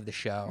outside of the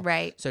show.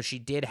 Right. So she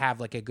did have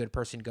like a good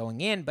person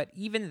going in. But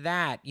even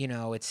that,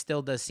 it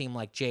still does seem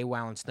like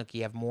JWoww and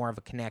Snooki have more of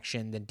a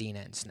connection than Dina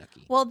and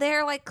Snooki. Well,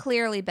 they're like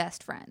clearly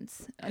best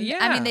friends. Yeah.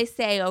 I mean, they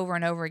say over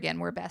and over again,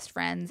 we're best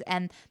friends,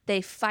 and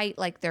they fight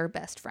like they're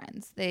best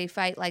friends. They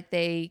fight like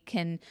they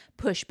can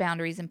push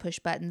boundaries and push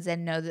buttons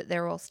and know that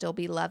there will still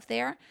be love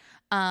there.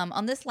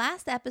 On this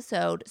last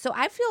episode, so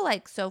I feel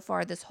like so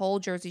far this whole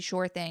Jersey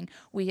Shore thing,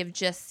 we have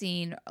just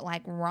seen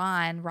like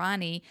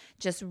Ronnie,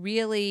 just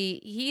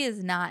really, he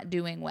is not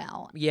doing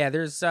well. Yeah,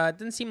 there's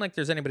doesn't seem like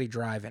there's anybody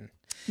driving.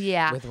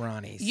 Yeah, with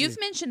Ronnie. You've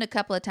mentioned a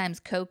couple of times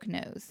Coke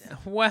knows.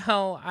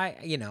 Well, I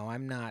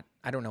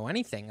don't know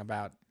anything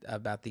about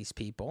these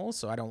people,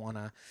 so I don't want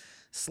to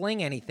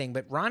sling anything,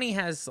 but Ronnie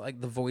has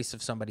like the voice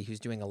of somebody who's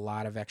doing a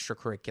lot of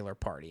extracurricular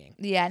partying.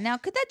 Yeah. Now,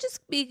 could that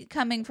just be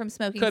coming from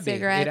smoking Could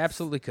cigarettes? be. It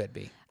absolutely could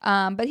be.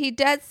 But he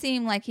does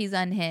seem like he's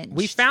unhinged.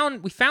 We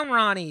found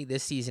Ronnie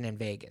this season in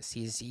Vegas.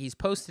 He's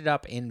posted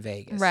up in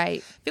Vegas. Right.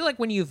 I feel like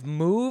when you've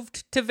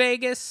moved to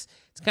Vegas,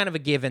 it's kind of a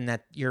given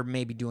that you're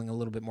maybe doing a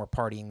little bit more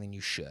partying than you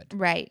should.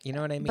 Right. You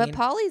know what I mean? But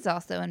Paulie's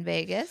also in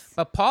Vegas.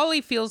 But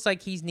Paulie feels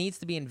like he needs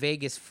to be in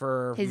Vegas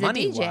for He's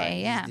money. a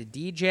DJ, yeah. He's a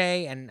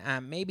DJ, and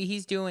maybe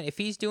if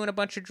he's doing a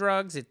bunch of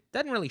drugs, it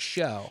doesn't really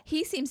show.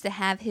 He seems to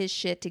have his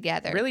shit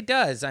together. It really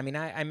does. I mean,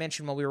 I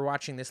mentioned while we were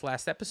watching this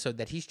last episode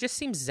that he just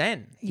seems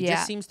zen. He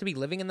just seems to be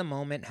living in the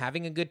moment,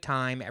 having a good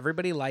time.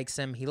 Everybody likes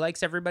him. He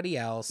likes everybody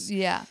else.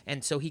 Yeah.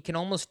 And so he can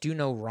almost do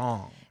no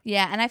wrong.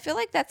 Yeah, and I feel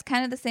like that's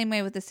kind of the same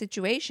way with the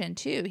situation,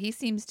 too. He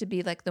seems to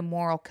be like the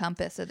moral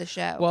compass of the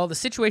show. Well, the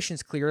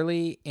situation's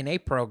clearly in a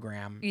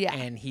program. Yeah.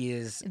 And he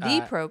is...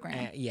 The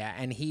program. Yeah,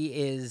 and he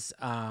is...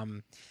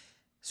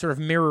 sort of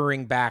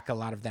mirroring back a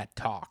lot of that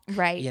talk.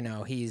 Right. You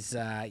know, he's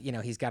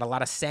got a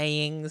lot of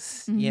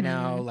sayings, you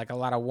know, like a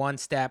lot of one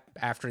step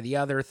after the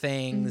other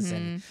things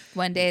and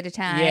one day at a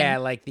time. yeah,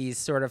 like these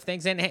sort of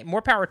things. And hey,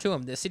 more power to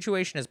him. The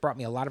situation has brought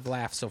me a lot of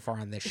laughs so far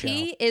on this show.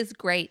 He is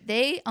great.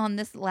 They, on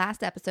this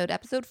last episode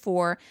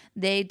 4,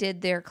 they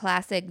did their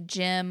classic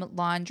gym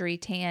laundry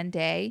tan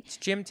day. It's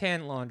Gym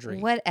Tan Laundry.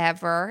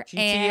 Whatever.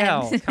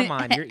 GTL. And, Come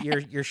on.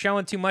 You're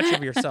showing too much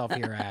of yourself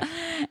here, Ash.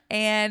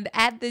 and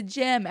at the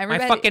gym, My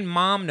everybody... fucking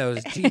mom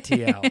knows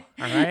GTL. All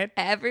right?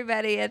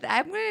 Everybody at...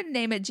 I'm going to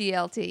name it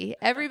GLT.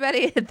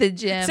 Everybody at the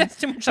gym... Sounds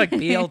too much like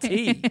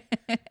BLT.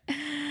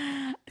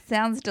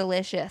 Sounds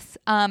delicious.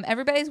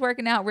 Everybody's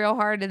working out real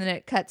hard, and then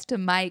it cuts to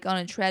Mike on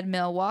a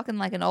treadmill, walking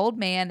like an old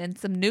man in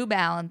some New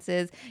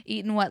Balances,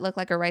 eating what looked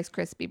like a Rice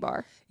Krispie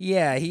bar.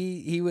 Yeah,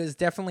 he was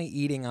definitely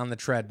eating on the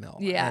treadmill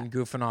Yeah. and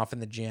goofing off in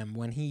the gym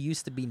when he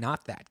used to be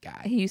not that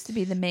guy. He used to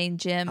be the main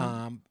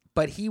gym.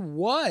 But he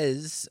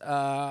was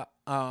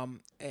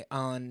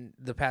on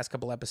the past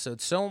couple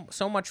episodes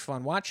so much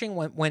fun watching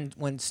when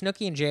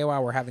Snooki and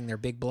JWoww were having their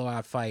big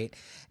blowout fight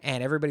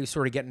and everybody was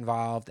sort of getting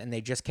involved and they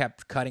just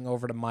kept cutting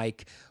over to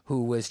Mike,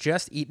 who was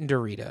just eating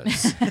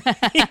Doritos.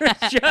 He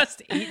was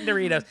just eating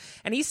Doritos,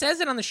 and he says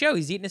it on the show.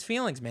 He's eating his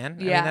feelings, man.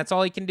 I mean, that's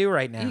all he can do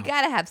right now. You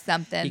gotta have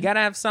something. You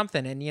gotta have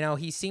something, and you know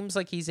he seems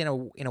like he's in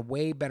a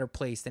way better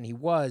place than he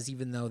was,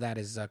 even though that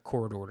is a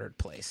court-ordered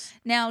place.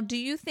 Now, do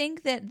you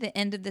think that the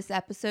end of this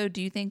episode?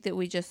 Do you think that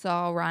we just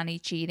saw Ronnie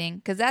cheating?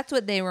 Because that's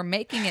what they were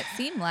making it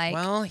seem like.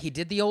 Well, he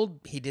did the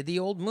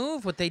old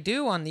move, what they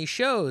do on these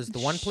shows, the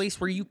one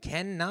place where you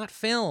cannot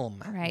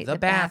film, right, the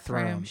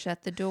bathroom.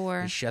 Shut the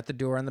door. He shut the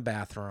door on the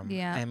bathroom.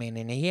 Yeah. I mean,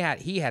 and he had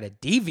a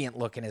deviant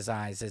look in his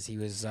eyes as he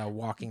was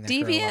walking that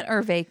girl Deviant up.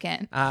 or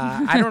vacant?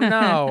 I don't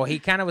know. He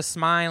kind of was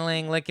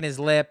smiling, licking his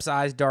lips,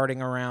 eyes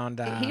darting around.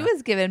 He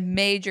was given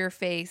major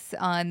face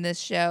on this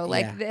show.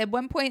 Like Yeah. at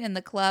one point in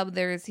the club,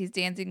 he's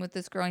dancing with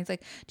this girl. And he's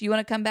like, "Do you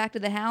want to come back to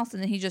the house?"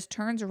 And then he just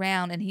turns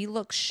around and he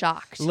looks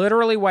shocked.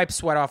 Literally wipes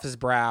sweat off his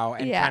brow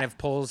and Yeah. kind of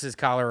pulls his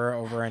collar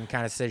over and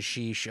kind of says,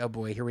 "Sheesh, oh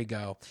boy, here we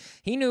go."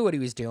 He knew what he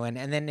was doing.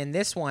 And then in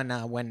this one,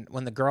 when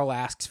the girl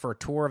asks for a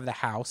tour of the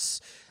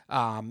house,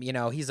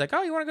 he's like,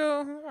 "Oh, you want to go?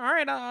 All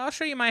right, I'll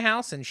show you my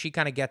house." And she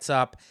kind of gets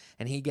up,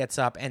 and he gets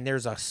up, and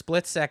there's a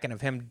split second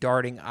of him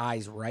darting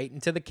eyes right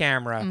into the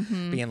camera,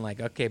 being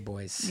like, "Okay,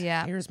 boys,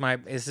 Yeah.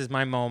 this is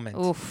my moment."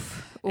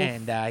 Oof.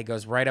 And he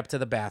goes right up to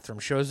the bathroom,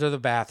 shows her the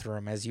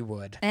bathroom as you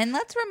would. And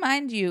let's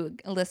remind you,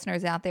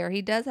 listeners out there,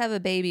 he does have a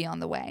baby on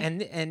the way.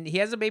 And he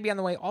has a baby on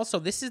the way. Also,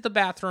 this is the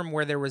bathroom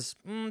where there was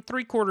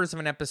 3/4 of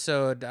an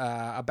episode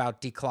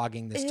about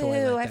declogging this toilet.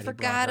 Ew, that I he brought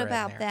forgot her in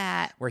about there,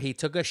 that. Where he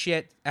took a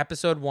shit.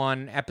 Episode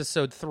 1,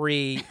 episode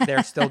 3,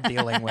 they're still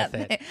dealing with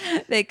it.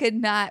 They could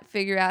not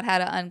figure out how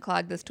to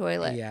unclog this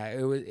toilet. Yeah,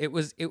 it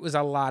was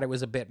a lot. It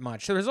was a bit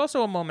much. So there's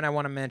also a moment I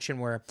want to mention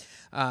where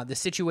the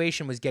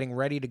situation was getting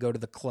ready to go to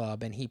the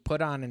club, and he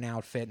put on an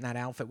outfit, and that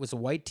outfit was a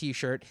white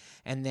T-shirt,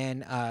 and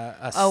then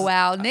Oh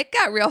wow, Nick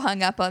got real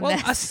hung up on a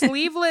this.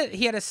 sleeveless.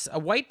 He had a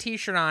white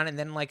T-shirt on, and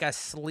then like a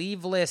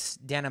sleeveless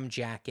denim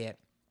jacket.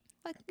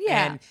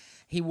 Yeah. And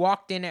he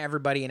walked into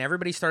everybody, and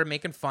everybody started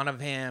making fun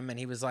of him. And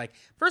he was like,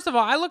 first of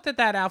all, I looked at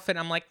that outfit, and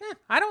I'm like,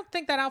 I don't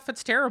think that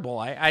outfit's terrible.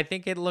 I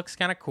think it looks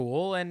kind of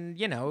cool, and,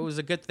 it was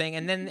a good thing.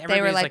 And then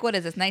They were like, what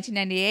is this,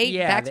 1998?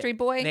 yeah, Backstreet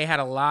Boy? They had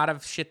a lot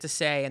of shit to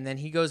say, and then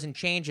he goes and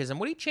changes. And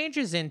what he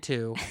changes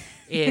into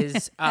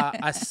is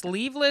a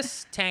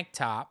sleeveless tank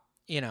top.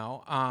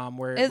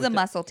 Where It was a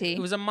muscle tee. It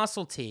was a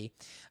muscle tee,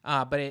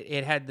 but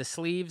it had the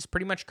sleeves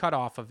pretty much cut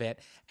off of it,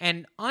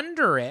 and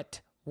under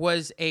it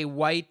was a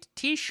white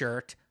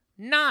T-shirt,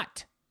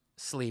 not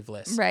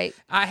sleeveless. Right.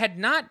 I had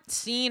not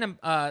seen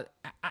I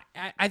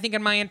think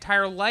in my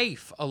entire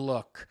life a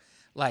look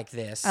like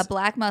this. A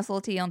black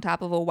muscle tee on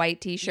top of a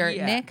white T-shirt.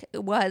 Yeah. Nick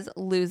was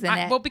losing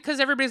it. Well,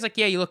 because everybody's like,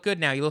 "Yeah, you look good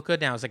now. You look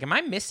good now." I was like, "Am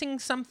I missing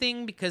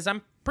something?" Because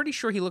I'm pretty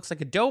sure he looks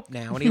like a dope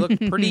now, and he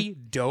looked pretty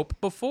dope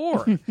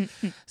before.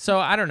 So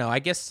I don't know. I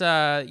guess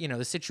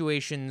the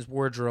situation's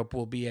wardrobe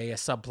will be a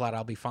subplot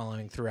I'll be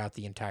following throughout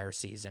the entire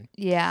season.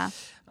 Yeah.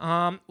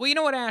 Well, you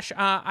know what, Ash?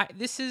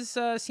 This is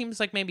seems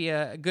like maybe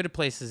a good a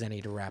place as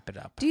any to wrap it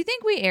up. Do you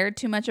think we aired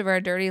too much of our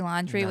dirty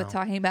laundry with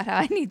talking about how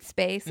I need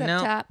space up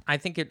top? I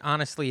think it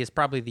honestly is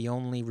probably the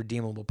only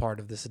redeemable part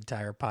of this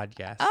entire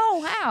podcast.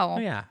 Oh, wow.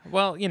 Yeah.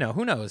 Well,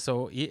 who knows?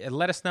 So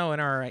let us know in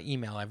our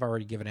email. I've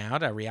already given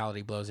out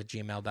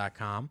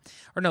realityblows@gmail.com.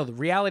 Or no, the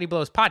Reality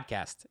Blows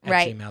podcast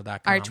at gmail.com.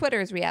 Our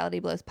Twitter is Reality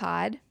Blows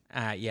Pod.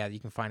 Yeah, you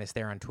can find us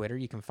there on Twitter.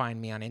 You can find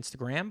me on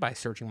Instagram by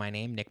searching my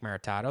name, Nick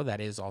Maritato.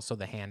 That is also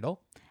the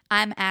handle.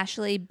 I'm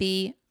Ashley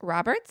B.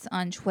 Roberts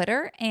on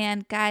Twitter.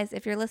 And guys,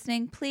 if you're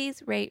listening,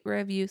 please rate,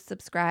 review,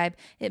 subscribe.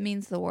 It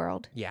means the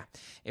world. Yeah,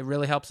 it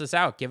really helps us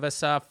out. Give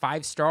us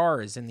 5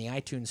 stars in the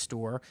iTunes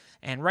store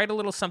and write a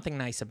little something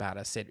nice about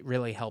us. It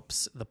really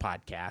helps the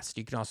podcast.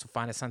 You can also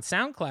find us on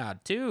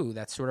SoundCloud, too.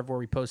 That's sort of where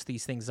we post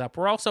these things up.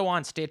 We're also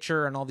on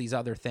Stitcher and all these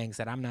other things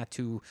that I'm not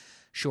too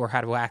sure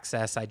how to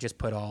access. I just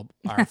put all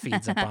our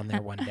feeds up on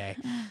there one day.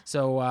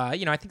 So, I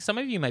think some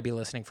of you might be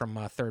listening from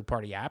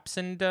third-party apps,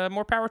 and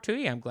more power to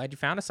you. I'm glad you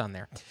found us on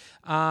there.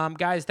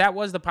 Guys, that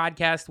was the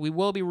podcast. We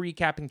will be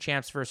recapping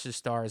Champs vs.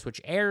 Stars, which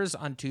airs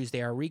on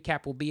Tuesday. Our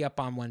recap will be up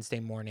on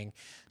Wednesday morning,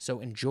 so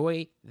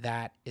enjoy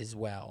that as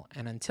well.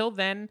 And until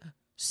then,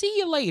 see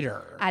you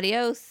later.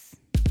 Adios.